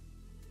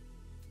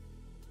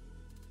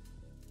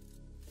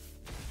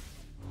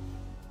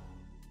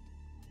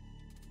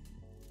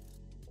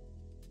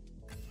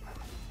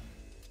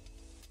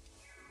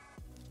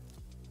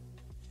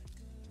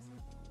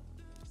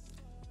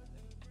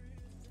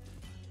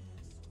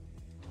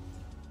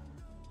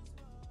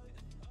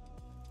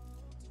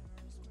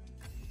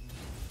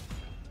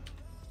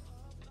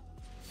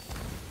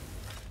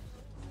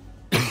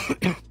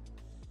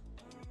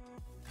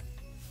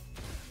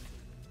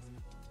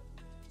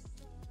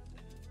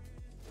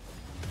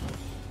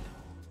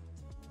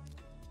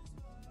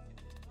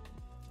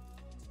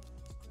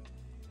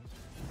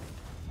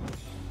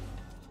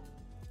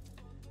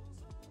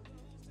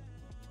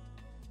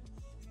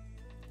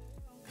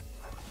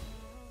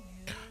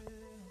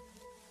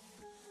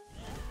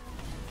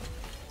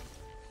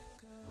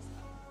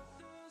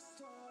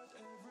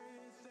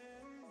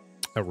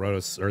 That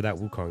Rotos, or that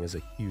Wukong is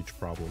a huge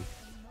problem.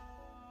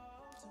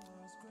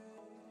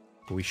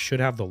 But we should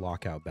have the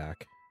lockout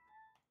back.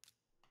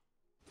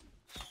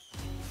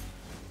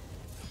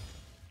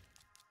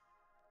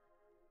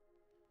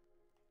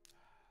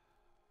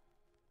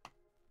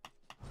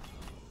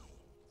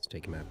 Let's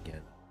take him out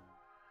again.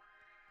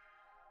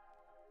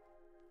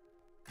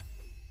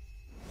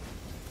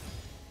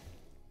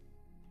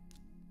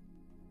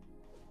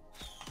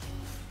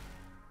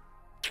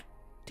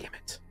 Damn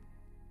it.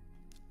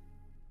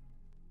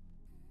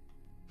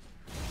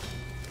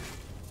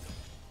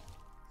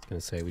 Gonna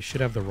say we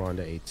should have the Rhonda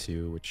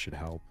A2, which should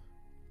help.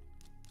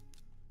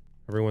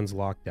 Everyone's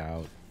locked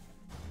out.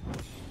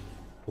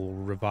 We'll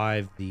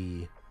revive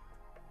the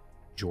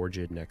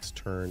Georgia next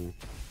turn.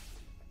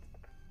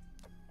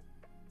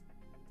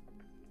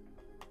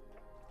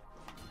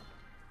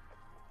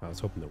 I was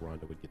hoping the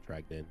Rhonda would get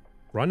dragged in.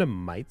 Rhonda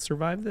might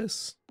survive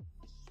this.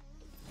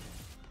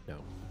 No.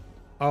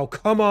 Oh,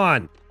 come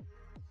on!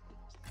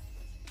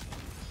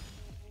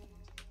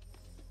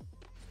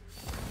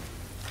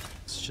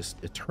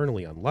 Just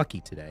eternally unlucky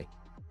today.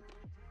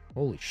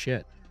 Holy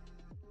shit.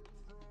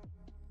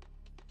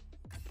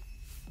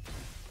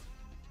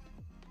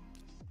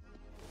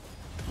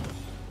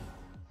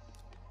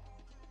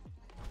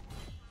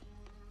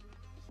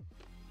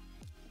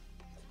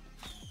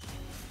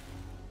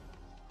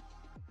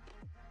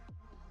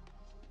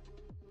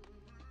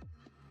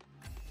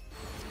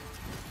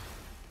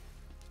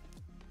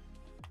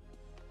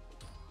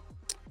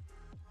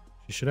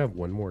 She should have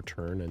one more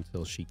turn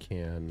until she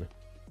can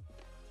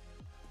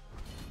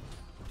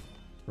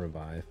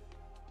revive.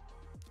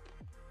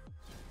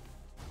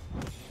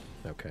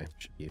 Okay,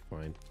 should be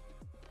fine.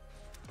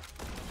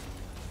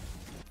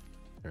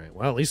 Alright,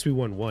 well, at least we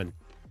won one.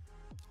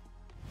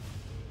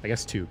 I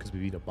guess two, because we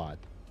beat a bot.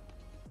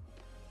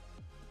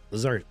 This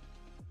is our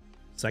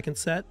second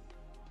set.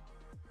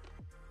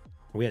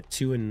 Are we at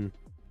 2 and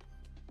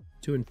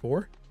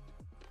 4?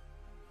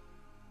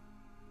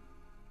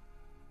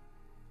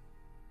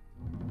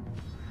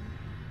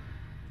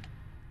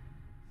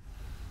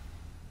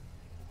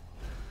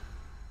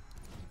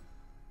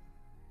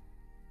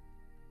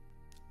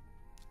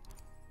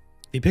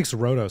 If he picks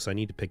Rotos, I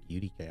need to pick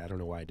UDK. I don't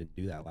know why I didn't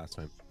do that last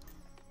time.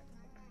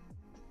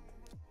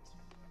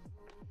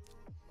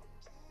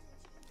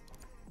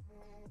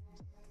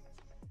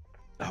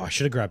 Oh, I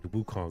should have grabbed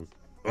Wukong.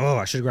 Oh,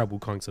 I should have grabbed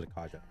Wukong instead of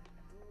Kaja.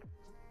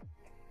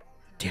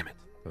 Damn it.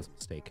 That was a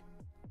mistake.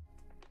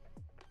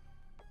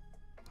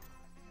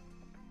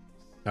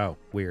 Oh,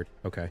 weird.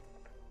 Okay.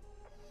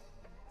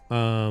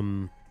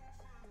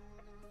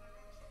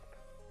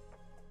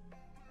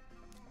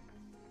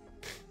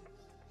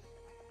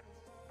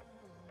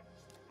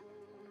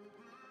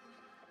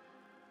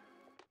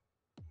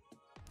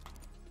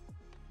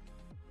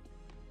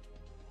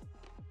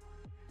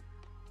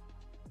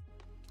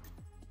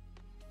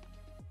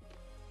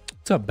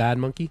 What's up, Bad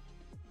Monkey?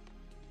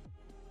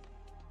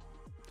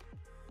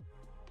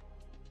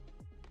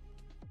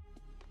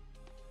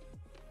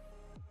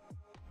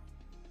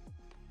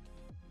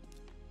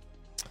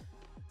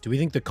 Do we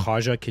think the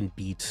Kaja can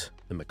beat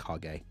the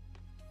Mikage?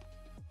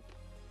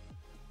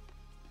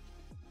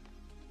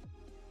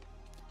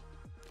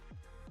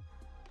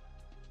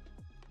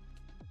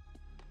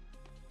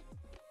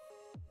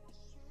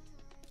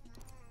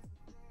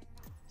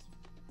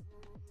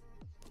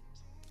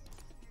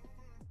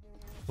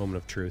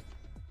 Moment of truth.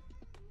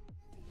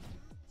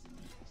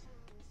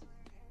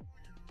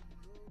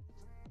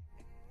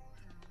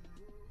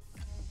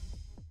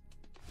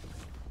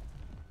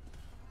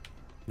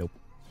 Nope.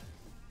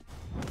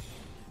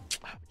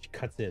 She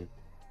cuts in.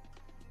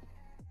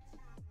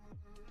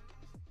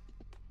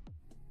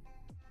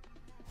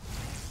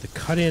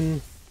 cut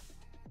in.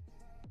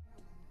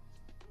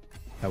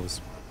 That was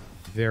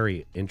a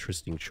very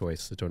interesting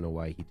choice. I don't know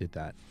why he did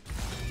that.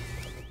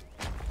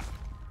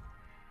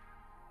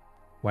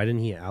 Why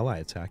didn't he ally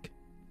attack?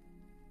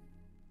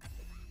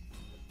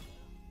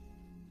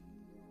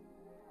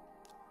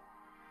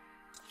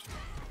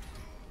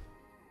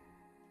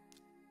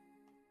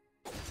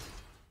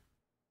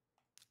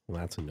 Well,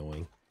 that's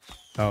annoying.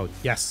 Oh,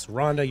 yes.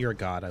 Rhonda, you're a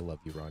god. I love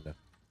you, Rhonda.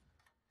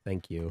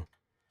 Thank you.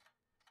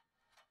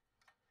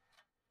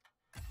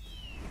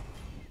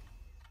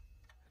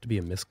 To be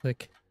a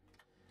misclick?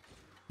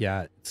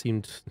 Yeah, it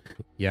seemed...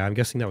 Yeah, I'm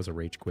guessing that was a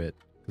rage quit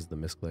because of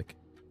the misclick.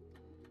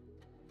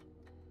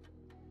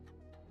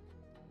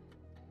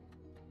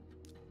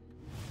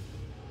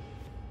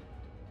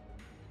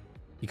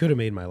 He could have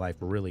made my life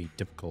really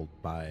difficult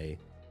by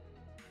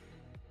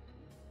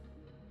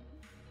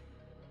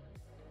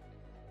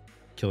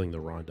killing the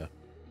Rhonda.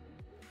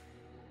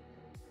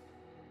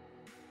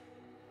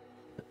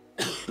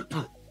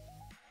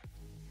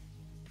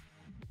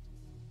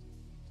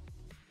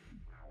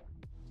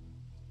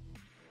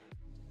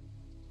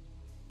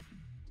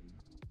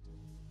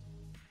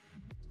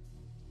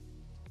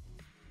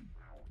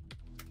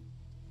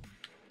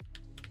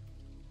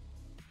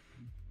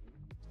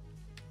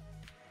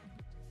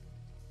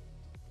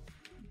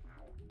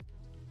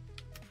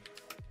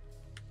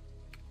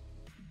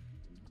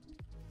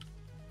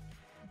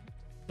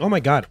 Oh my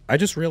god, I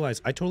just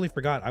realized I totally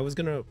forgot. I was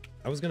gonna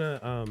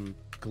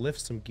glyph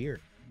some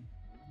gear.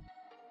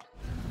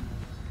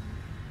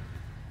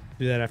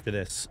 Do that after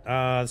this.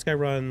 This guy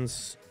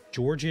runs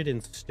Georgid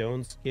and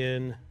Stone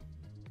Skin.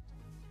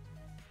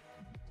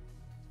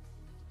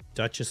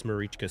 Duchess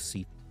Marichka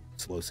Sea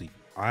Slow Sea.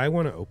 I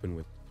want to open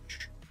with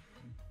Georgid.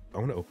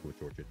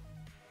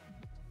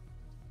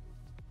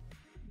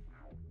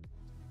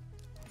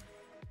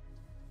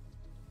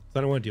 So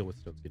I don't want to deal with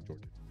Stone Skin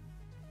Georgid.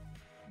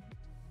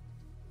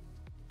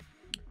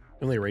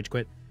 Only a rage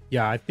quit.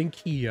 Yeah, I think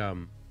he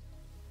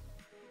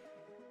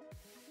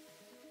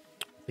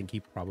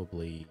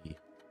probably,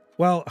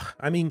 well,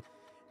 I mean,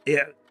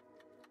 yeah,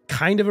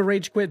 kind of a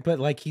rage quit, but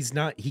like he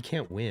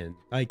can't win.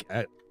 Like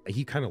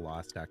he kind of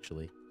lost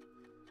actually.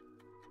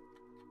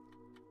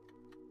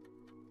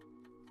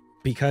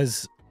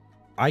 Because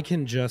I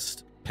can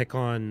just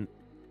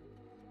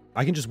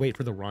wait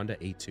for the Rhonda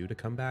A2 to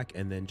come back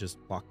and then just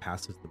block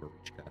passes the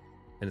Marichka.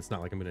 And it's not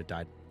like I'm going to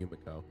die to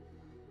Yumiko.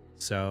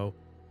 So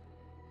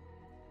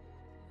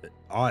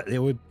it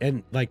would,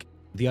 and like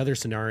the other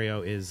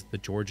scenario is the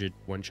Georgid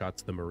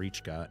one-shots the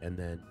Marichka and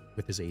then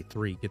with his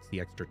A3 gets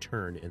the extra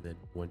turn and then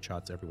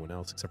one-shots everyone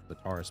else except for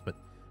the Taurus. But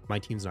my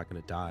team's not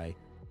going to die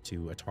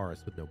to a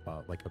Taurus with no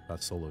like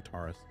a solo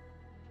Taurus.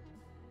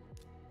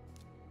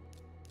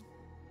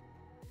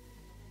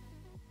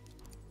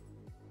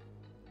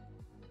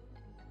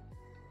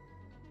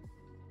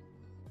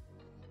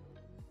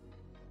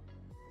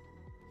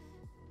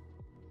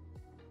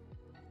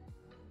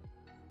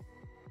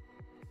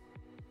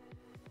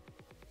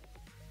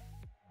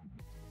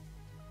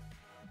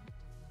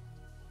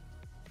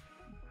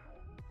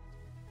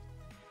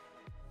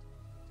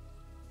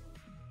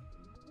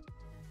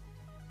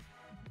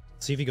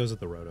 See if he goes at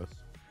the Rotos.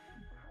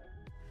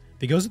 If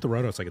he goes at the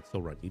Rotos, I could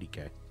still run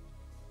EDK.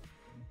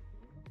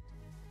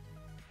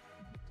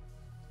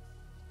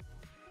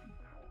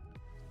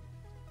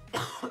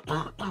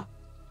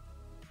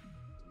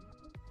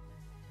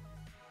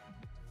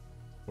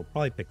 We'll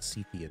probably pick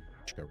Sethi and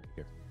Marichka right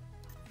here.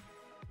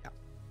 Yeah.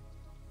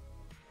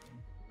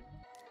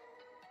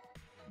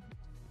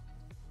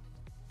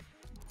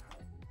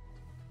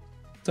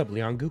 What's up,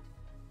 Liangu?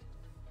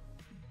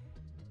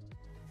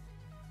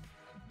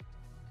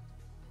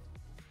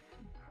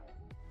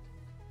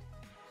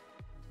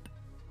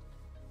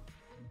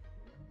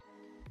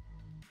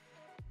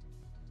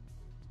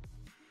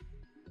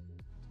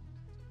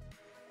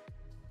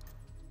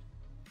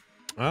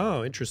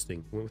 Oh,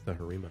 interesting. Went with the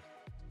Harima.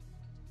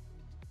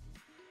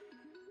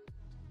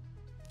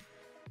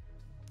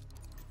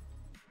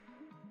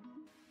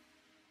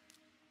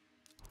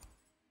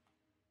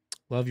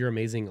 Love your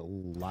amazing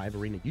live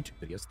arena YouTube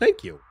videos.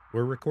 Thank you.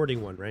 We're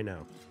recording one right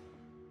now.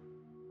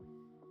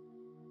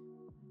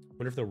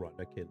 Wonder if the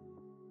Rhonda can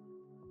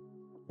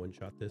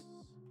one-shot this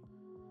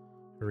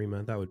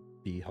Harima. That would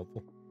be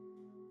helpful.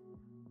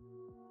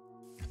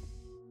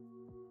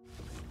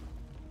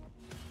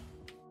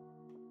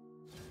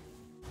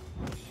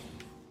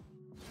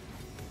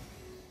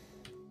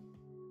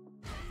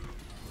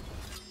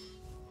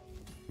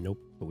 Nope,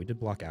 but we did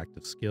block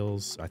active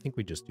skills. I think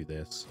we just do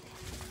this.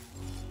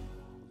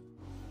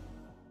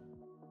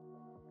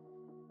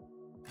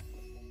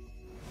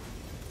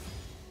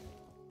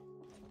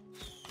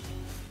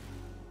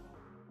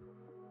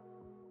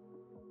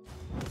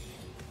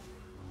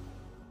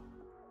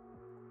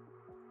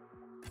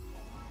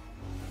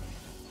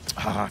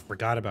 Ah, I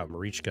forgot about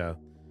Marichka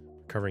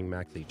covering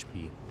max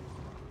HP.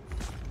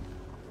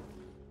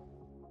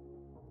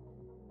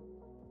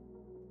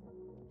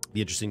 Be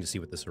interesting to see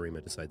what this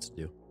Harima decides to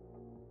do.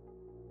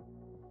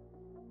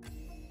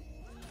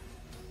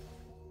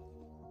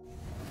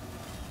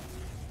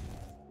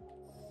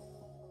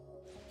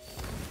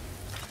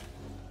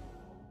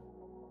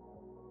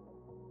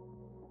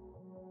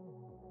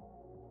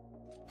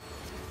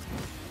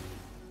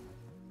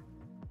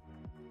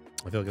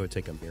 I feel like it would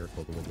take a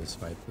miracle to win this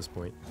fight at this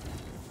point.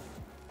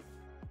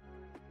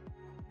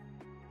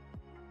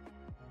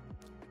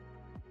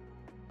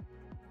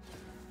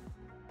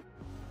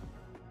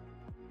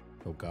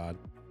 Oh God.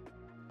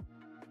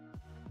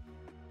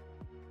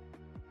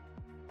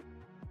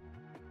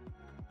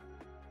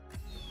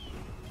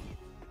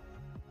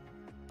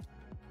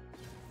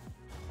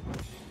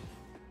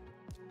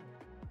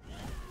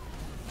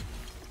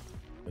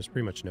 There's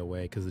pretty much no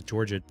way because the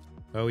Georgia.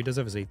 Oh, he does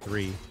have his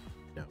A3.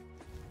 No.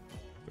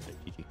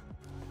 GG.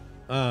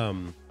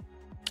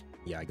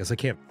 Yeah, I guess I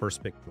can't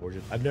first pick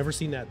Georgia. I've never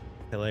seen that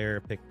player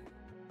pick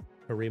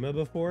Harima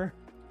before.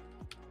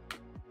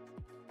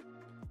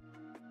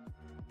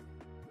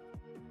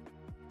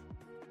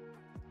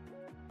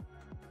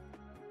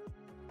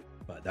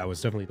 But that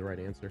was definitely the right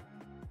answer.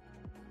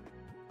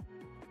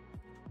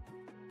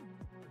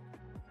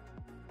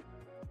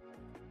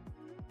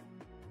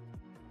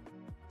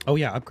 Oh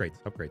yeah, upgrades.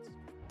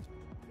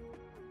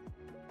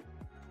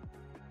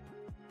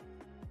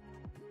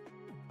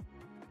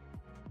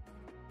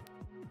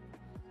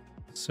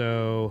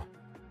 So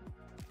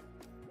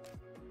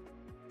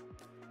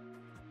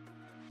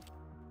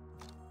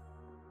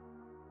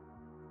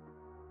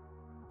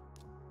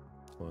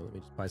well, let me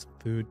just buy some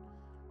food.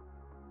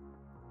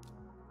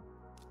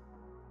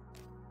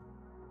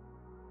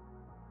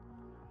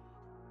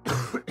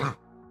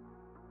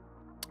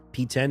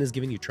 P10 is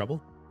giving you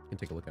trouble. You can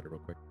take a look at it real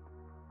quick.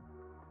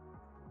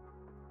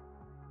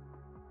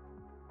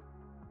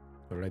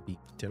 Oh, did I beat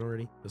P10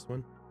 already? This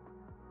one?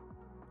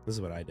 This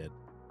is what I did.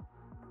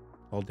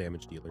 All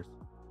damage dealers.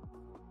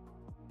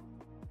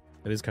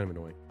 That is kind of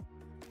annoying.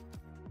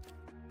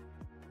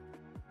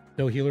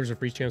 No healers or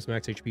freeze champs,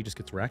 max HP just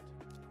gets wrecked.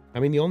 I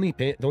mean, the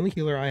only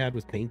healer I had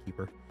was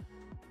Painkeeper.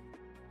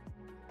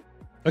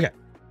 Okay.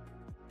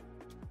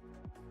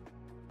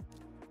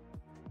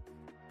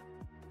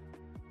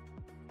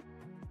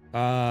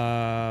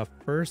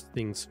 First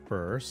things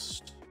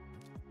first.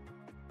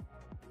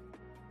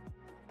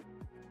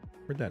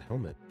 Where'd that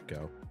helmet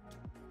go?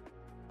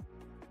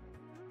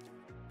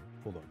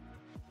 Hold on.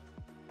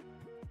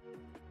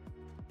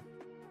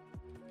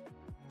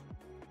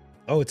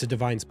 Oh, it's a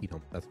divine speed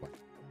helmet. That's why.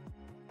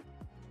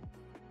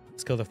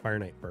 Let's kill the Fire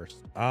Knight first.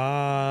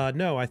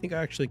 No, I think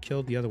I actually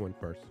killed the other one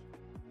first.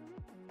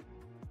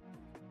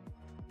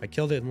 I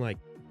killed it in like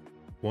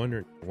one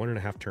and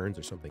a half turns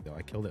or something, though.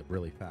 I killed it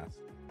really fast.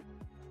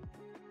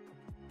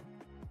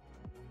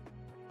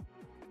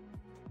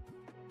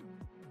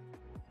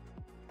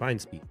 Fine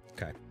speed.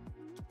 Okay.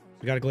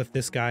 We gotta glyph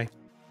this guy.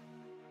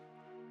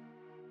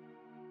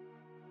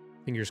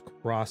 Fingers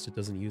crossed it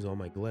doesn't use all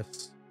my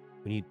glyphs.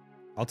 We need...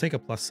 I'll take a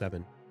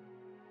 +7.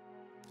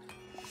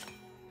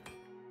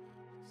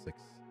 6.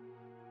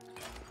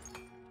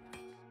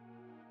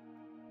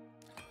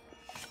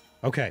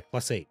 Okay,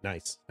 +8.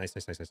 Nice. Nice.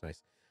 Let's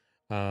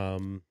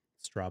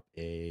drop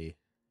a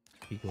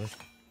glyph.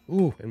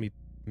 Ooh, and we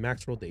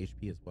max rolled the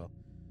HP as well.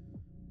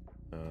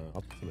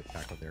 I'll put some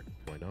attack on there.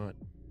 Why not?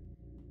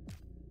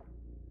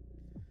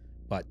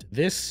 But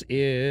this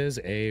is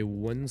a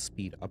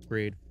 1-speed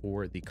upgrade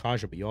for the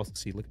Kaja. But you also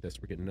see, look at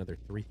this. We're getting another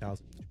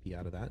 3,000 HP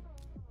out of that.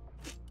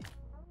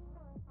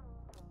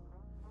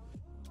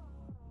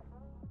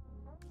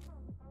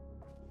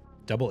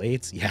 Double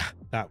 8s. Yeah,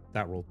 that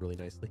rolled really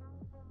nicely.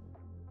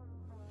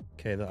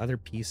 Okay, the other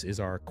piece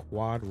is our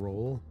quad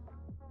roll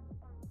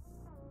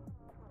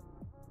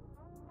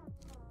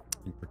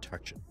in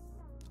protection.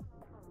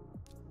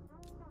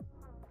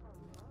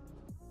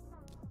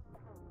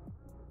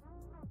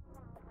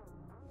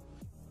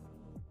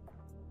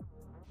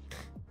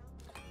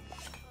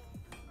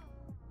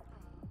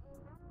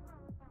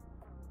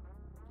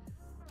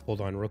 Hold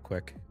on real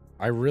quick.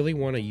 I really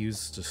want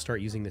to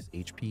start using this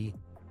HP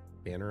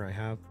banner I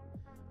have.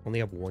 Only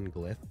have 1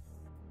 glyph.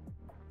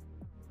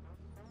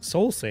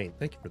 Soul Saint,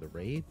 thank you for the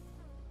raid.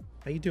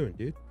 How you doing,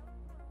 dude?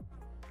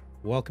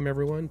 Welcome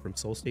everyone from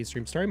Soul State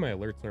Stream. Sorry my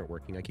alerts aren't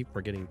working. I keep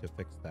forgetting to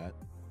fix that.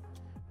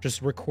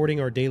 Just recording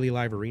our daily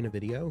live arena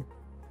video.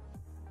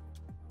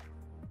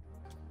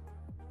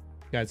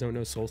 If you guys don't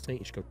know Soul Saint,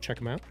 you should go check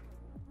him out.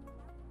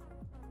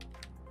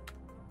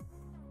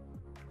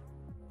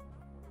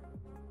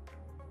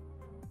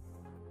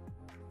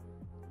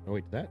 Oh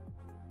wait, did that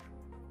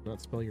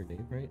not spell your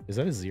name right? Is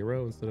that a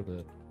 0 instead of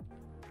a...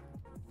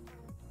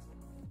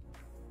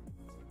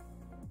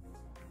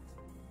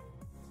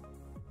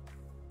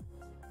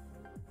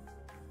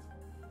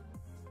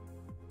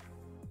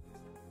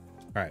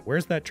 All right,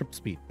 where's that triple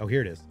speed? Oh,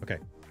 here it is. Okay.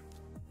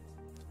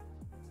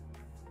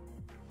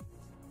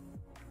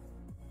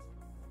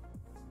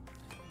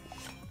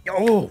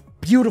 Oh,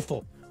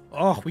 beautiful.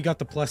 Oh, we got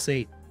the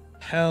 +8.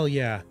 Hell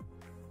yeah.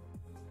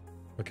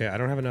 Okay, I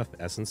don't have enough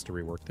essence to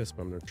rework this,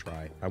 but I'm going to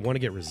try. I want to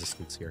get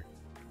resistance here.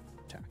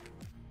 Attack.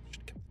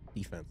 Should get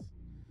defense.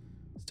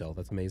 Still,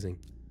 that's amazing.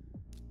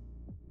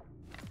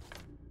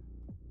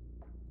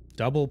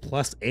 Double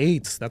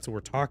 +8s. That's what we're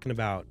talking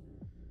about.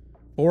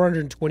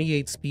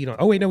 428 speed on.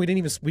 Oh wait, no, we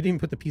didn't even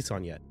put the piece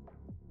on yet.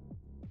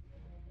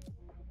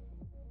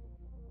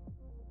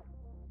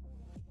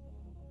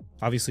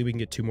 Obviously, we can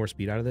get 2 more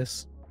speed out of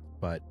this,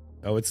 but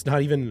oh, it's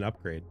not even an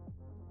upgrade.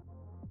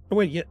 Oh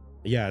wait,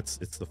 yeah, it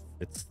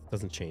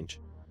doesn't change.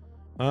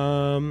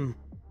 But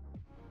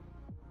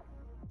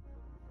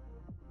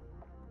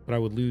I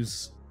would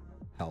lose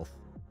health.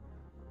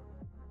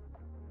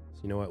 So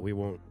you know what? We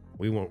won't.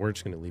 We're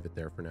just gonna leave it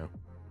there for now.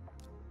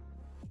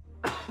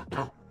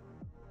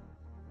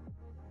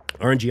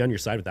 RNG on your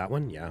side with that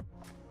one, yeah. All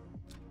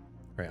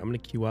right, I'm gonna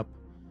queue up.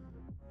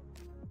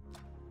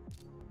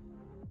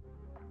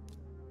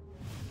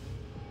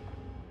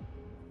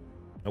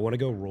 I want to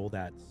go roll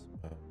that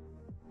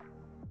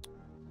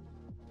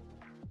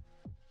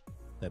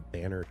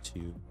banner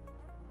to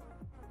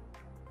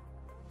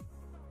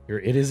here.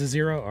 It is a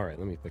 0. All right,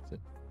 let me fix it.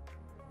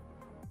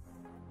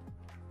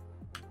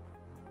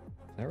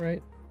 Is that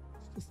right?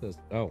 It still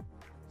says, oh,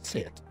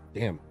 shit,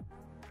 damn.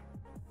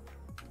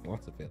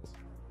 Lots of fails.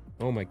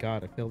 Oh my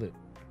god, I failed it.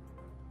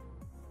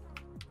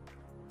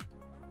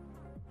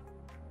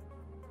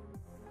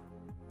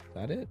 Is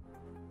that it?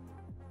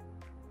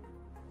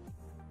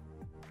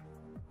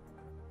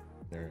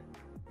 All right.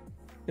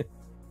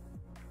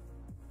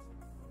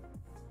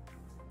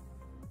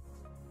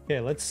 Okay,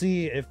 let's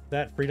see if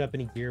that freed up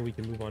any gear. We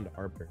can move on to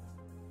Arbiter.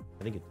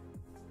 I think it.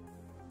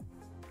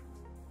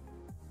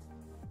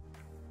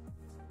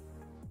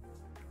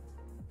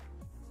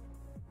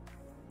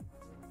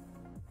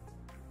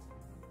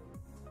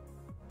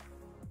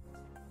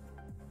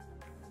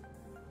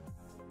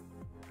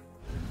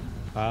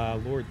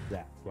 Lord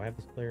Zach. Do I have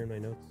this player in my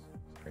notes?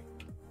 Sorry.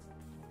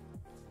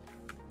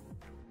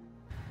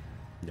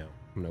 No,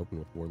 I'm gonna open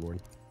with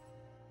Warlord.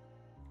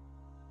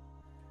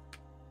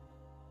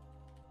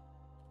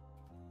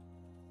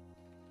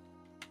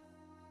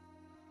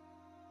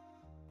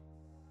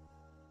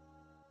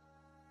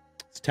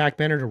 Attack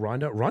banner to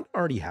Rhonda. Rhonda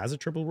already has a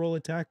triple roll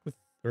attack with,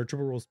 or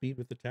triple roll speed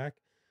with attack.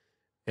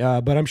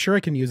 But I'm sure I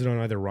can use it on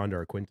either Rhonda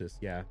or Quintus.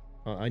 Yeah,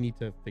 I need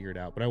to figure it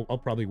out, but I'll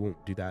probably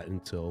won't do that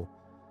until.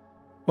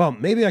 Well,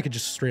 maybe I could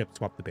just straight up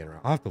swap the banner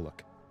out. I'll have to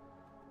look.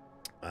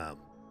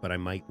 But I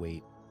might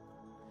wait.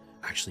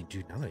 Actually,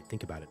 dude, now that I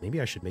think about it,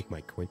 maybe I should make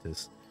my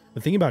Quintus.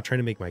 I'm thinking about trying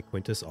to make my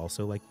Quintus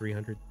also like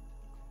 300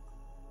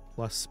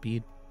 plus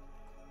speed.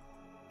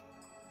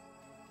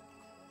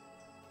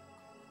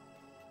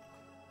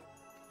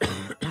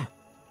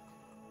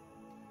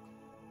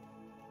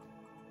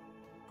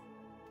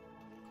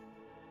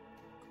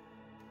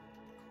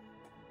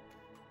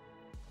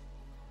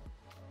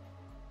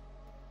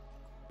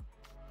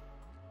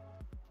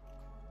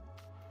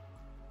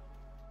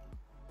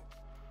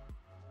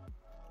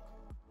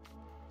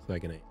 So I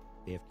can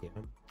AFK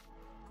him.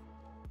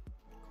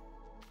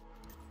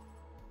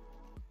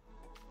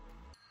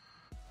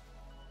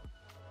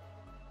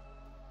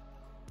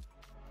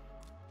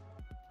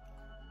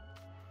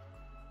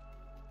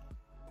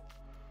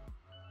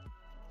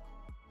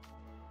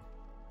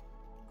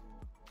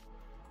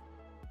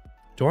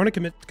 Do I want to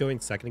commit to going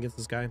second against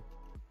this guy?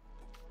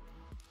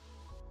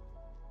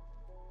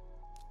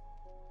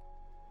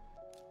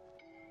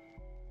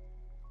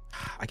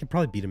 I could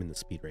probably beat him in the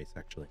speed race,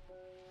 actually.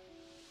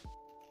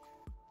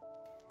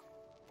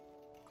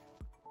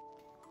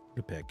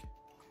 To pick.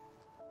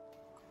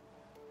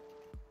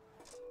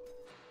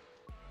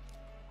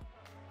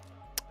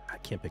 I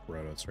can't pick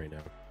Rotos right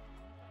now.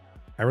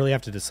 I really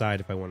have to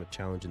decide if I want to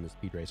challenge in the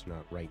speed race or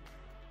not right now.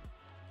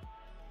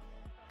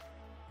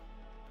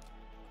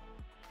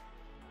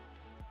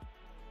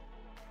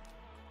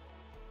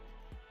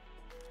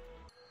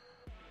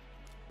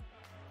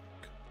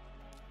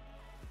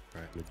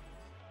 All right.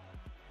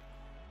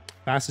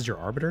 Fast as your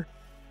Arbiter.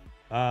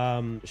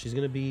 She's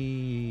gonna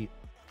be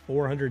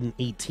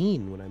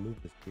 418 when I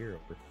move this gear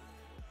over.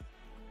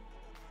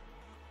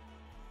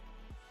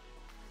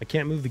 I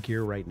can't move the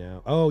gear right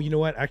now. Oh, you know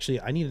what? Actually,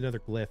 I need another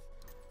glyph.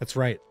 That's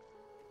right.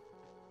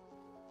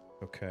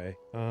 Okay.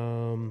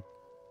 So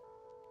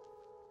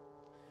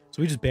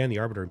we just ban the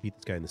Arbiter and beat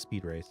this guy in the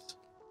speed race.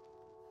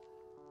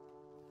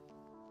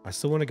 I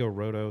still want to go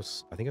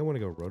Rotos. I think I want to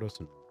go Rotos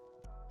and...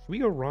 Should we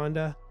go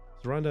Rhonda?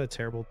 Is Rhonda a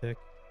terrible pick?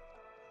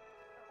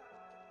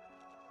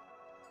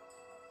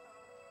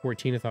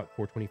 14, I thought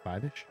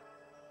 425-ish.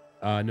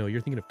 No,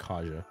 you're thinking of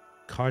Kaja.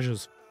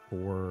 Kaja's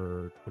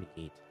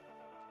 428.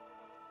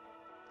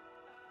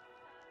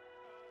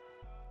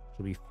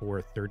 She'll be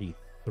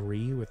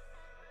 433 with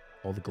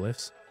all the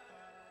glyphs.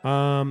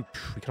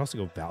 We can also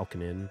go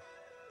Valkanen.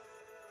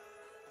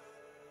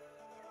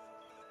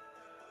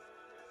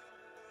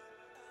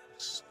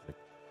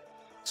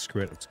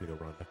 Screw it, I'm just gonna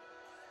go Rhonda.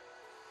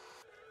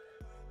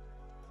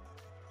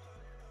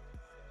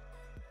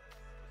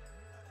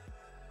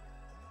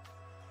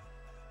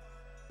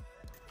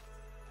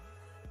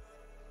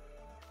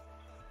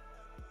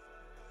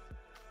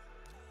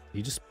 Do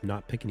you just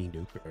not pick any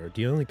nuker? Or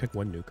do you only pick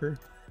one nuker?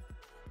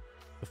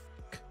 The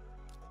fuck?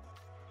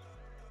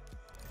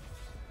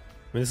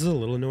 I mean, this is a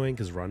little annoying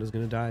because Rhonda's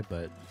gonna die,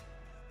 but...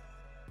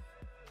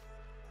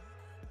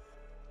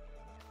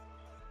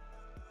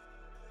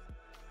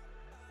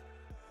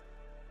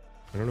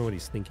 I don't know what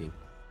he's thinking.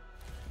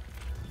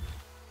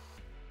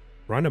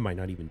 Rhonda might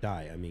not even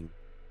die. I mean,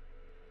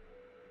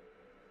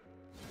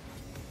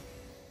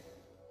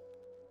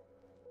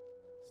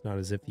 It's not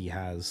as if he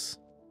has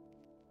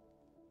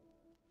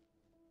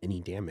any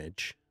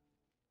damage.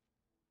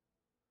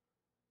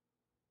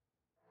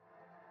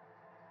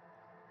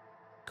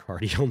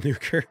 Cardial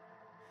nuker.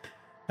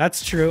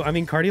 That's true. I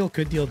mean, Cardial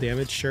could deal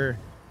damage, sure.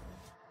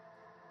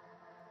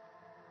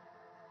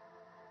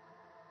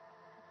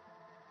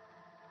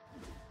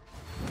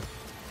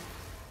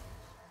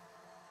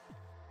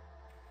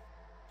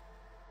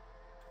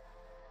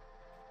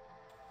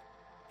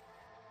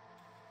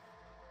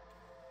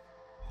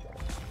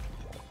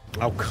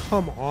 Oh,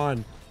 come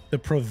on. The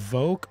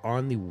provoke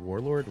on the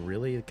Warlord?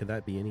 Really? Could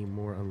that be any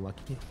more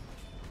unlucky?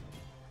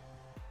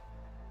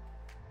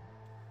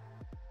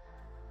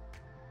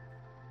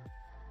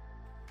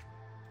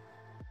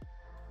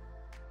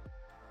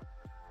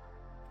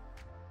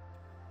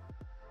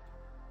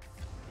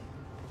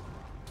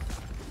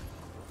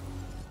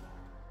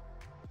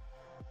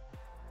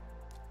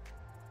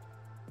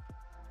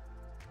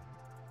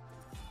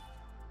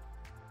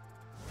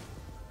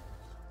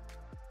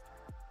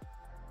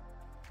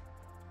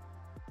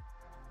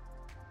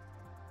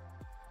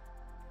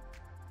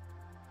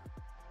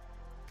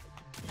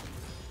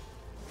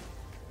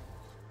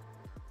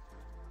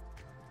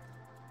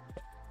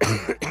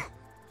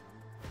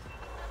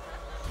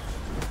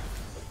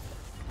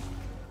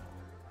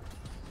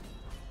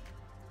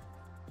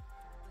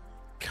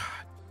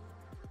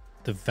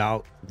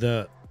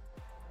 The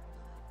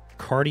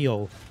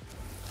Cardial.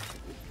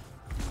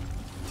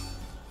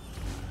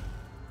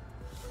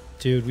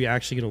 Dude, we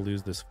actually gonna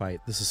lose this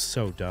fight. This is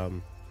so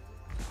dumb.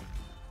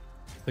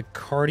 The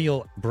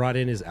Cardial brought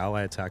in his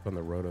ally attack on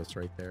the Rotos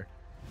right there.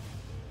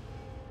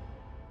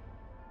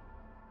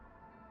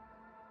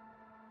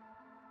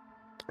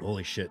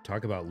 Holy shit,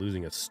 talk about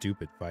losing a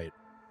stupid fight.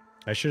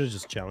 I should have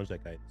just challenged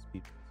that guy to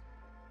speed.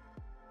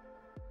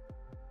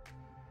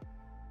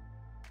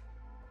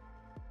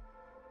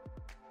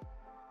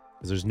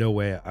 Because there's no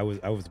way I would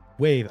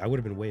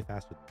have been way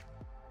faster.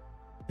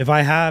 If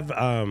I have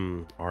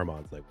Armons,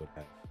 I would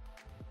have.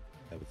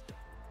 That was dumb.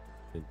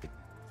 Didn't think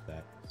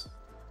that was,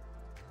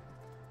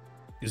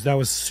 because that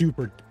was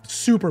super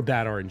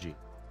bad RNG.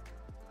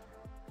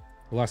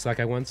 I lost that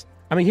guy once.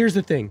 I mean, here's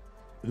the thing.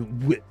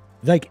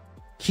 Like,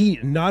 he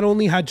not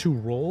only had to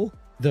roll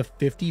the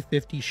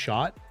 50-50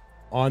 shot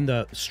on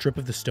the strip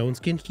of the stone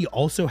skin, he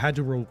also had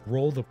to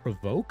roll the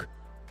provoke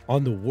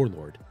on the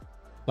Warlord.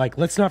 Like,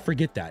 let's not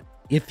forget that.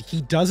 If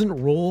he doesn't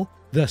roll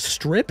the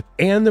strip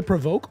and the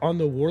provoke on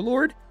the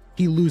Warlord,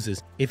 he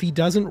loses. If he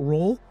doesn't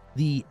roll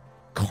the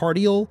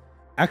Cardial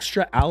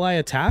extra ally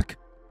attack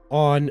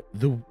on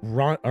the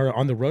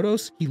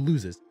Rotos, he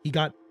loses. He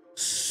got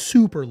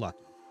super lucky.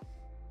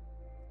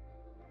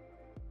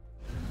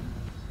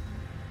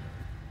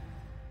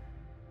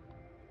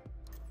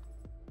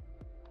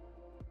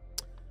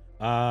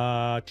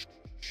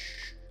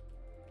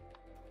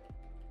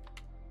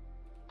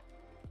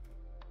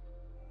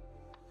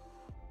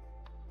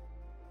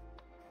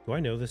 Do I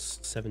know this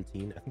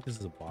 17? I think this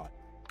is a bot.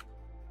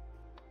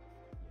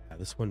 Yeah,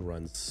 this one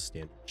runs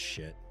standard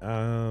shit.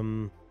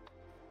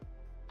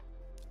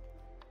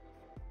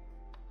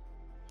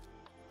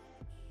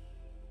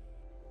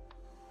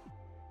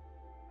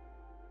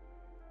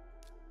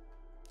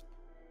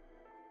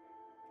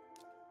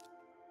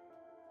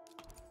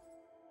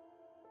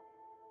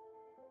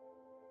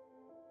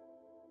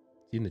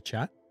 You in the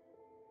chat?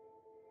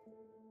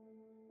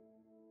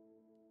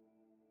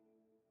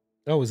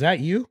 Oh, is that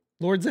you,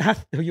 Lord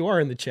Zath? Oh, you are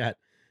in the chat.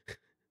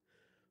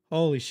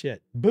 Holy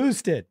shit.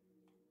 Boosted.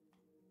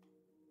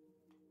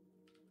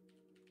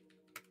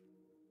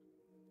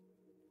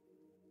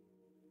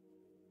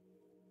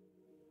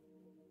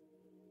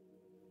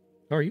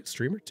 Oh, are you a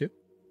streamer too?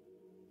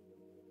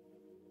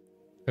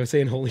 I was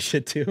saying holy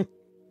shit too.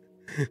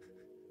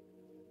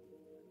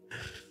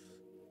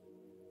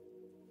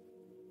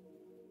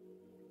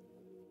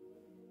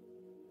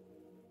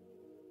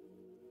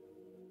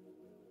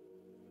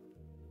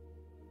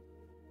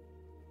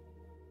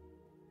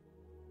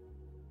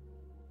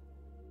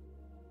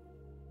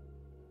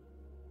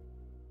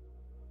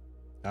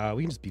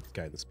 We can just beat this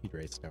guy in the speed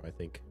race now, I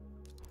think.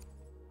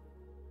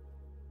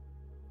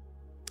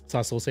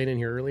 Saw Soul Saint in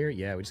here earlier?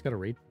 Yeah, we just got a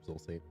raid from Soul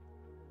Saint.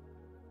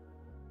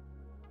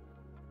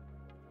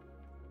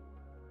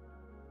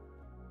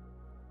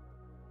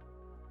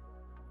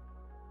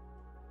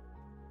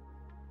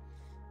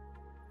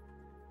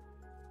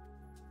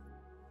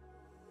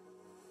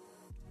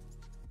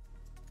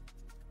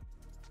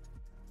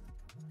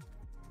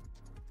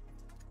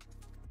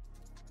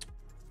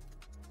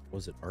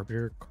 Was it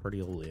Arbiter,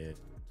 Cardial, and...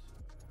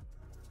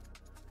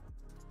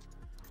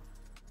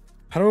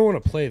 How do I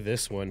want to play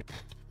this one?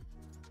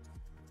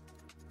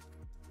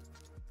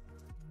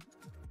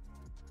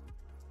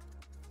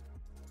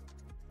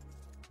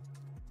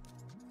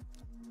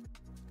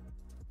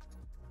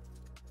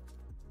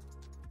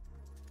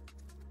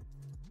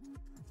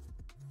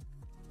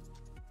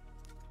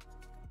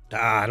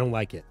 I don't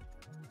like it.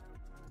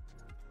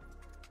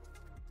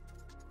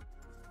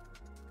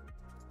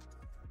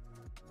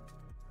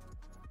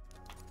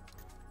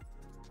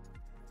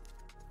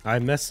 I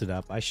messed it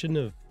up. I shouldn't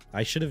have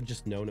I should have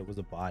just known it was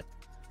a bot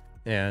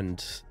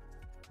and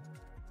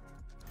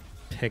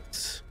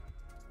picked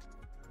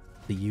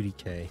the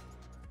UDK.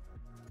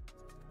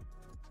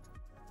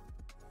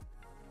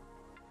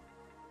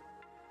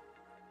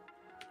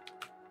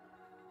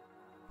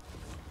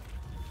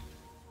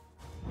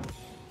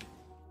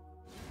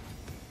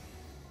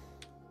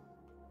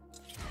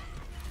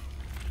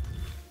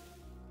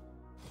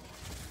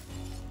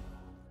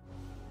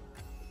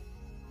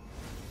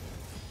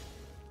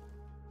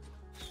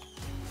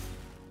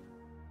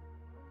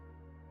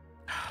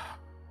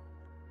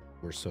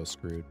 We're so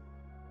screwed.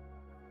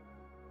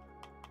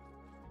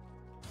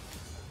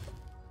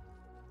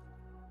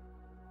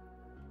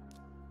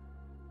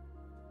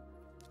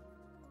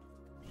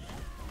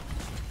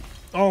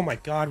 Oh my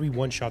god, we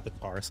one-shot the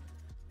Taurus.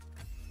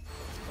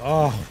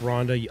 Oh,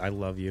 Rhonda, I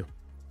love you.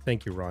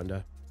 Thank you,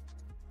 Rhonda.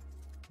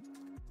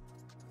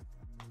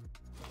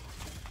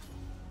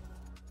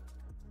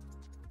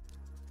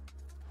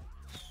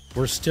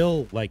 We're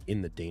still, like,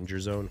 in the danger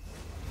zone.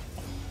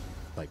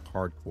 Like,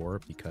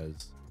 hardcore,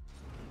 because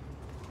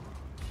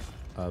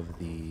of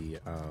the,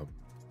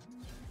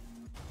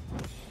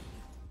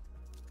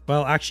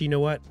 well, actually, you know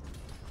what?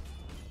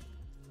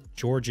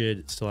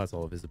 Georgia still has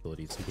all of his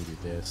abilities, so we can do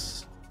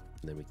this,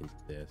 and then we can do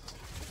this.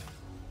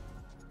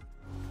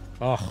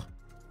 Oh.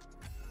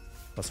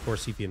 +4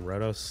 CP and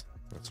Rotos.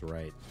 That's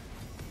right.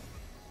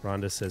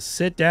 Rhonda says,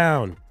 sit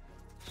down.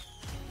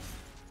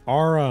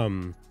 Our,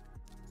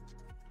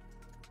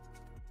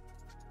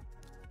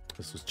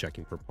 this was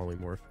checking for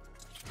polymorph.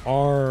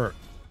 Our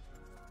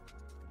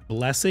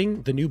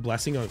blessing, the new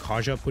blessing on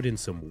Kaja, put in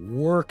some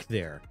work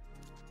there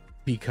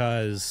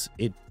because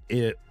it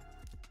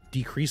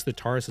decreased the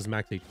Taurus's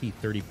max HP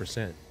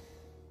 30%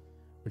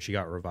 when she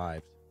got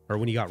revived, or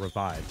when he got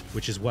revived,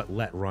 which is what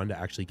let Rhonda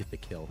actually get the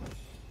kill.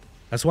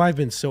 That's why I've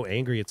been so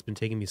angry. It's been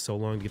taking me so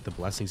long to get the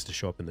blessings to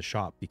show up in the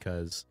shop,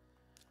 because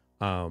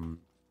the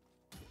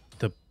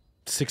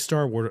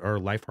 6-star or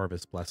life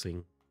harvest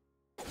blessing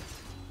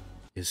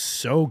is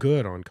so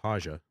good on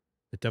Kaja.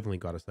 It definitely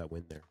got us that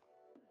win there.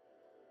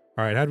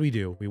 All right, how'd we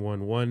do? We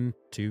won 1,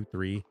 2,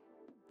 3,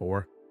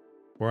 4.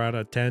 4 out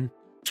of 10.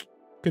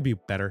 Could be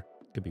better.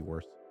 Could be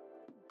worse.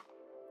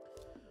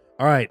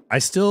 All right, I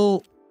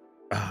still...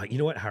 you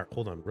know what?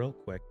 Hold on real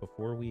quick.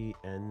 Before we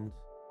end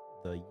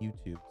the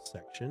YouTube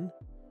section,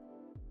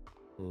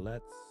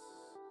 let's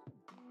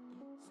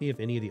see if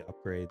any of the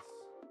upgrades...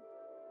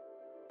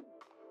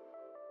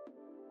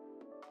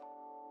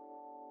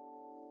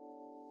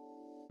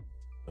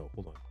 Oh,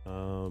 hold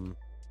on.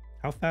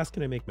 How fast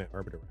can I make my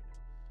Arbiter right now?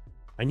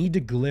 I need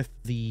to glyph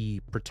the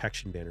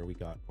protection banner we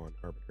got on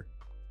Arbiter.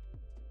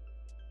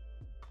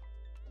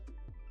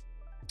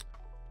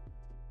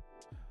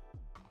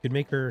 Could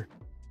make her...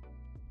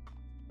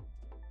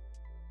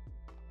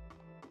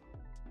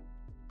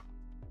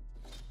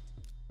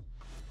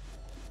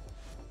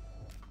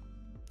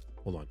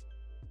 Hold on.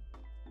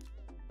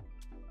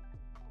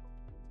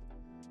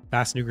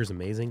 Fast Nuker's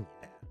amazing.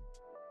 Yeah.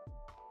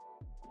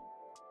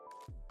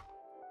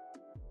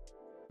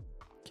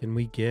 Can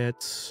we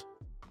get...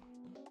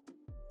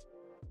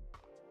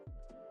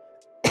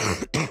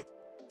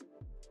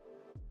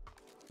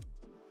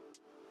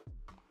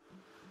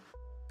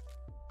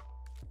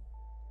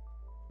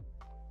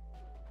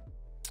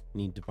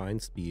 Need divine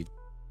speed.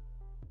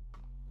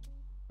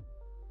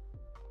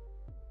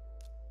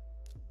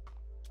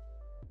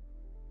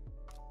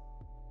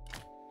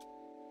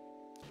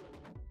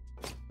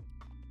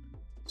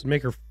 So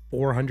make her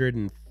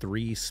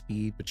 403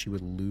 speed, but she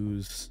would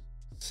lose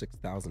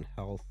 6,000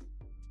 health.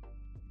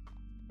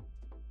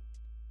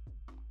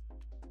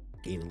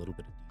 Gain a little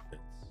bit of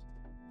defense.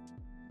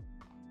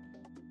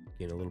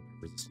 Gain a little bit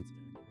of resistance.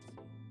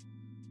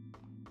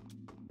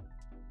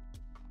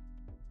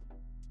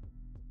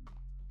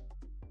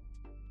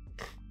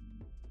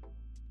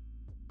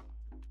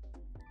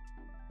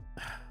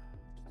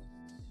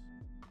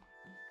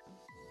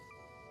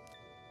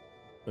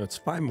 It's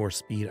 5 more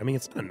speed. I mean,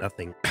 it's not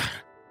nothing.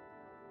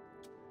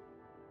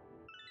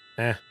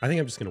 I think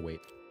I'm just going to wait.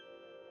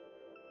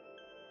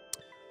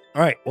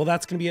 All right. Well,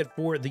 that's going to be it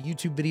for the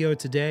YouTube video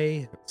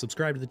today.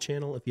 Subscribe to the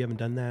channel if you haven't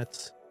done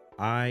that.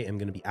 I am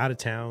going to be out of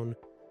town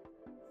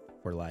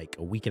for like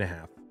a week and a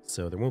half,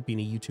 so there won't be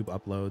any YouTube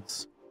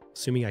uploads,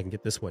 assuming I can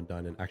get this one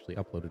done and actually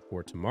uploaded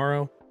for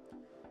tomorrow.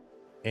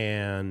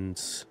 And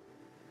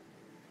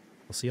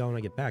I'll see y'all when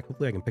I get back.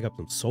 Hopefully I can pick up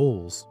some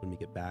souls when we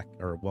get back,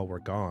 or while we're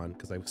gone,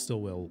 because I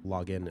still will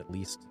log in at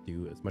least to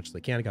do as much as I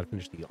can. I got to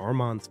finish the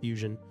Armand's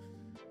fusion.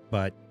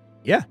 But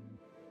yeah,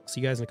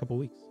 see you guys in a couple of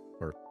weeks,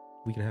 or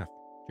week and a half.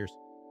 Cheers.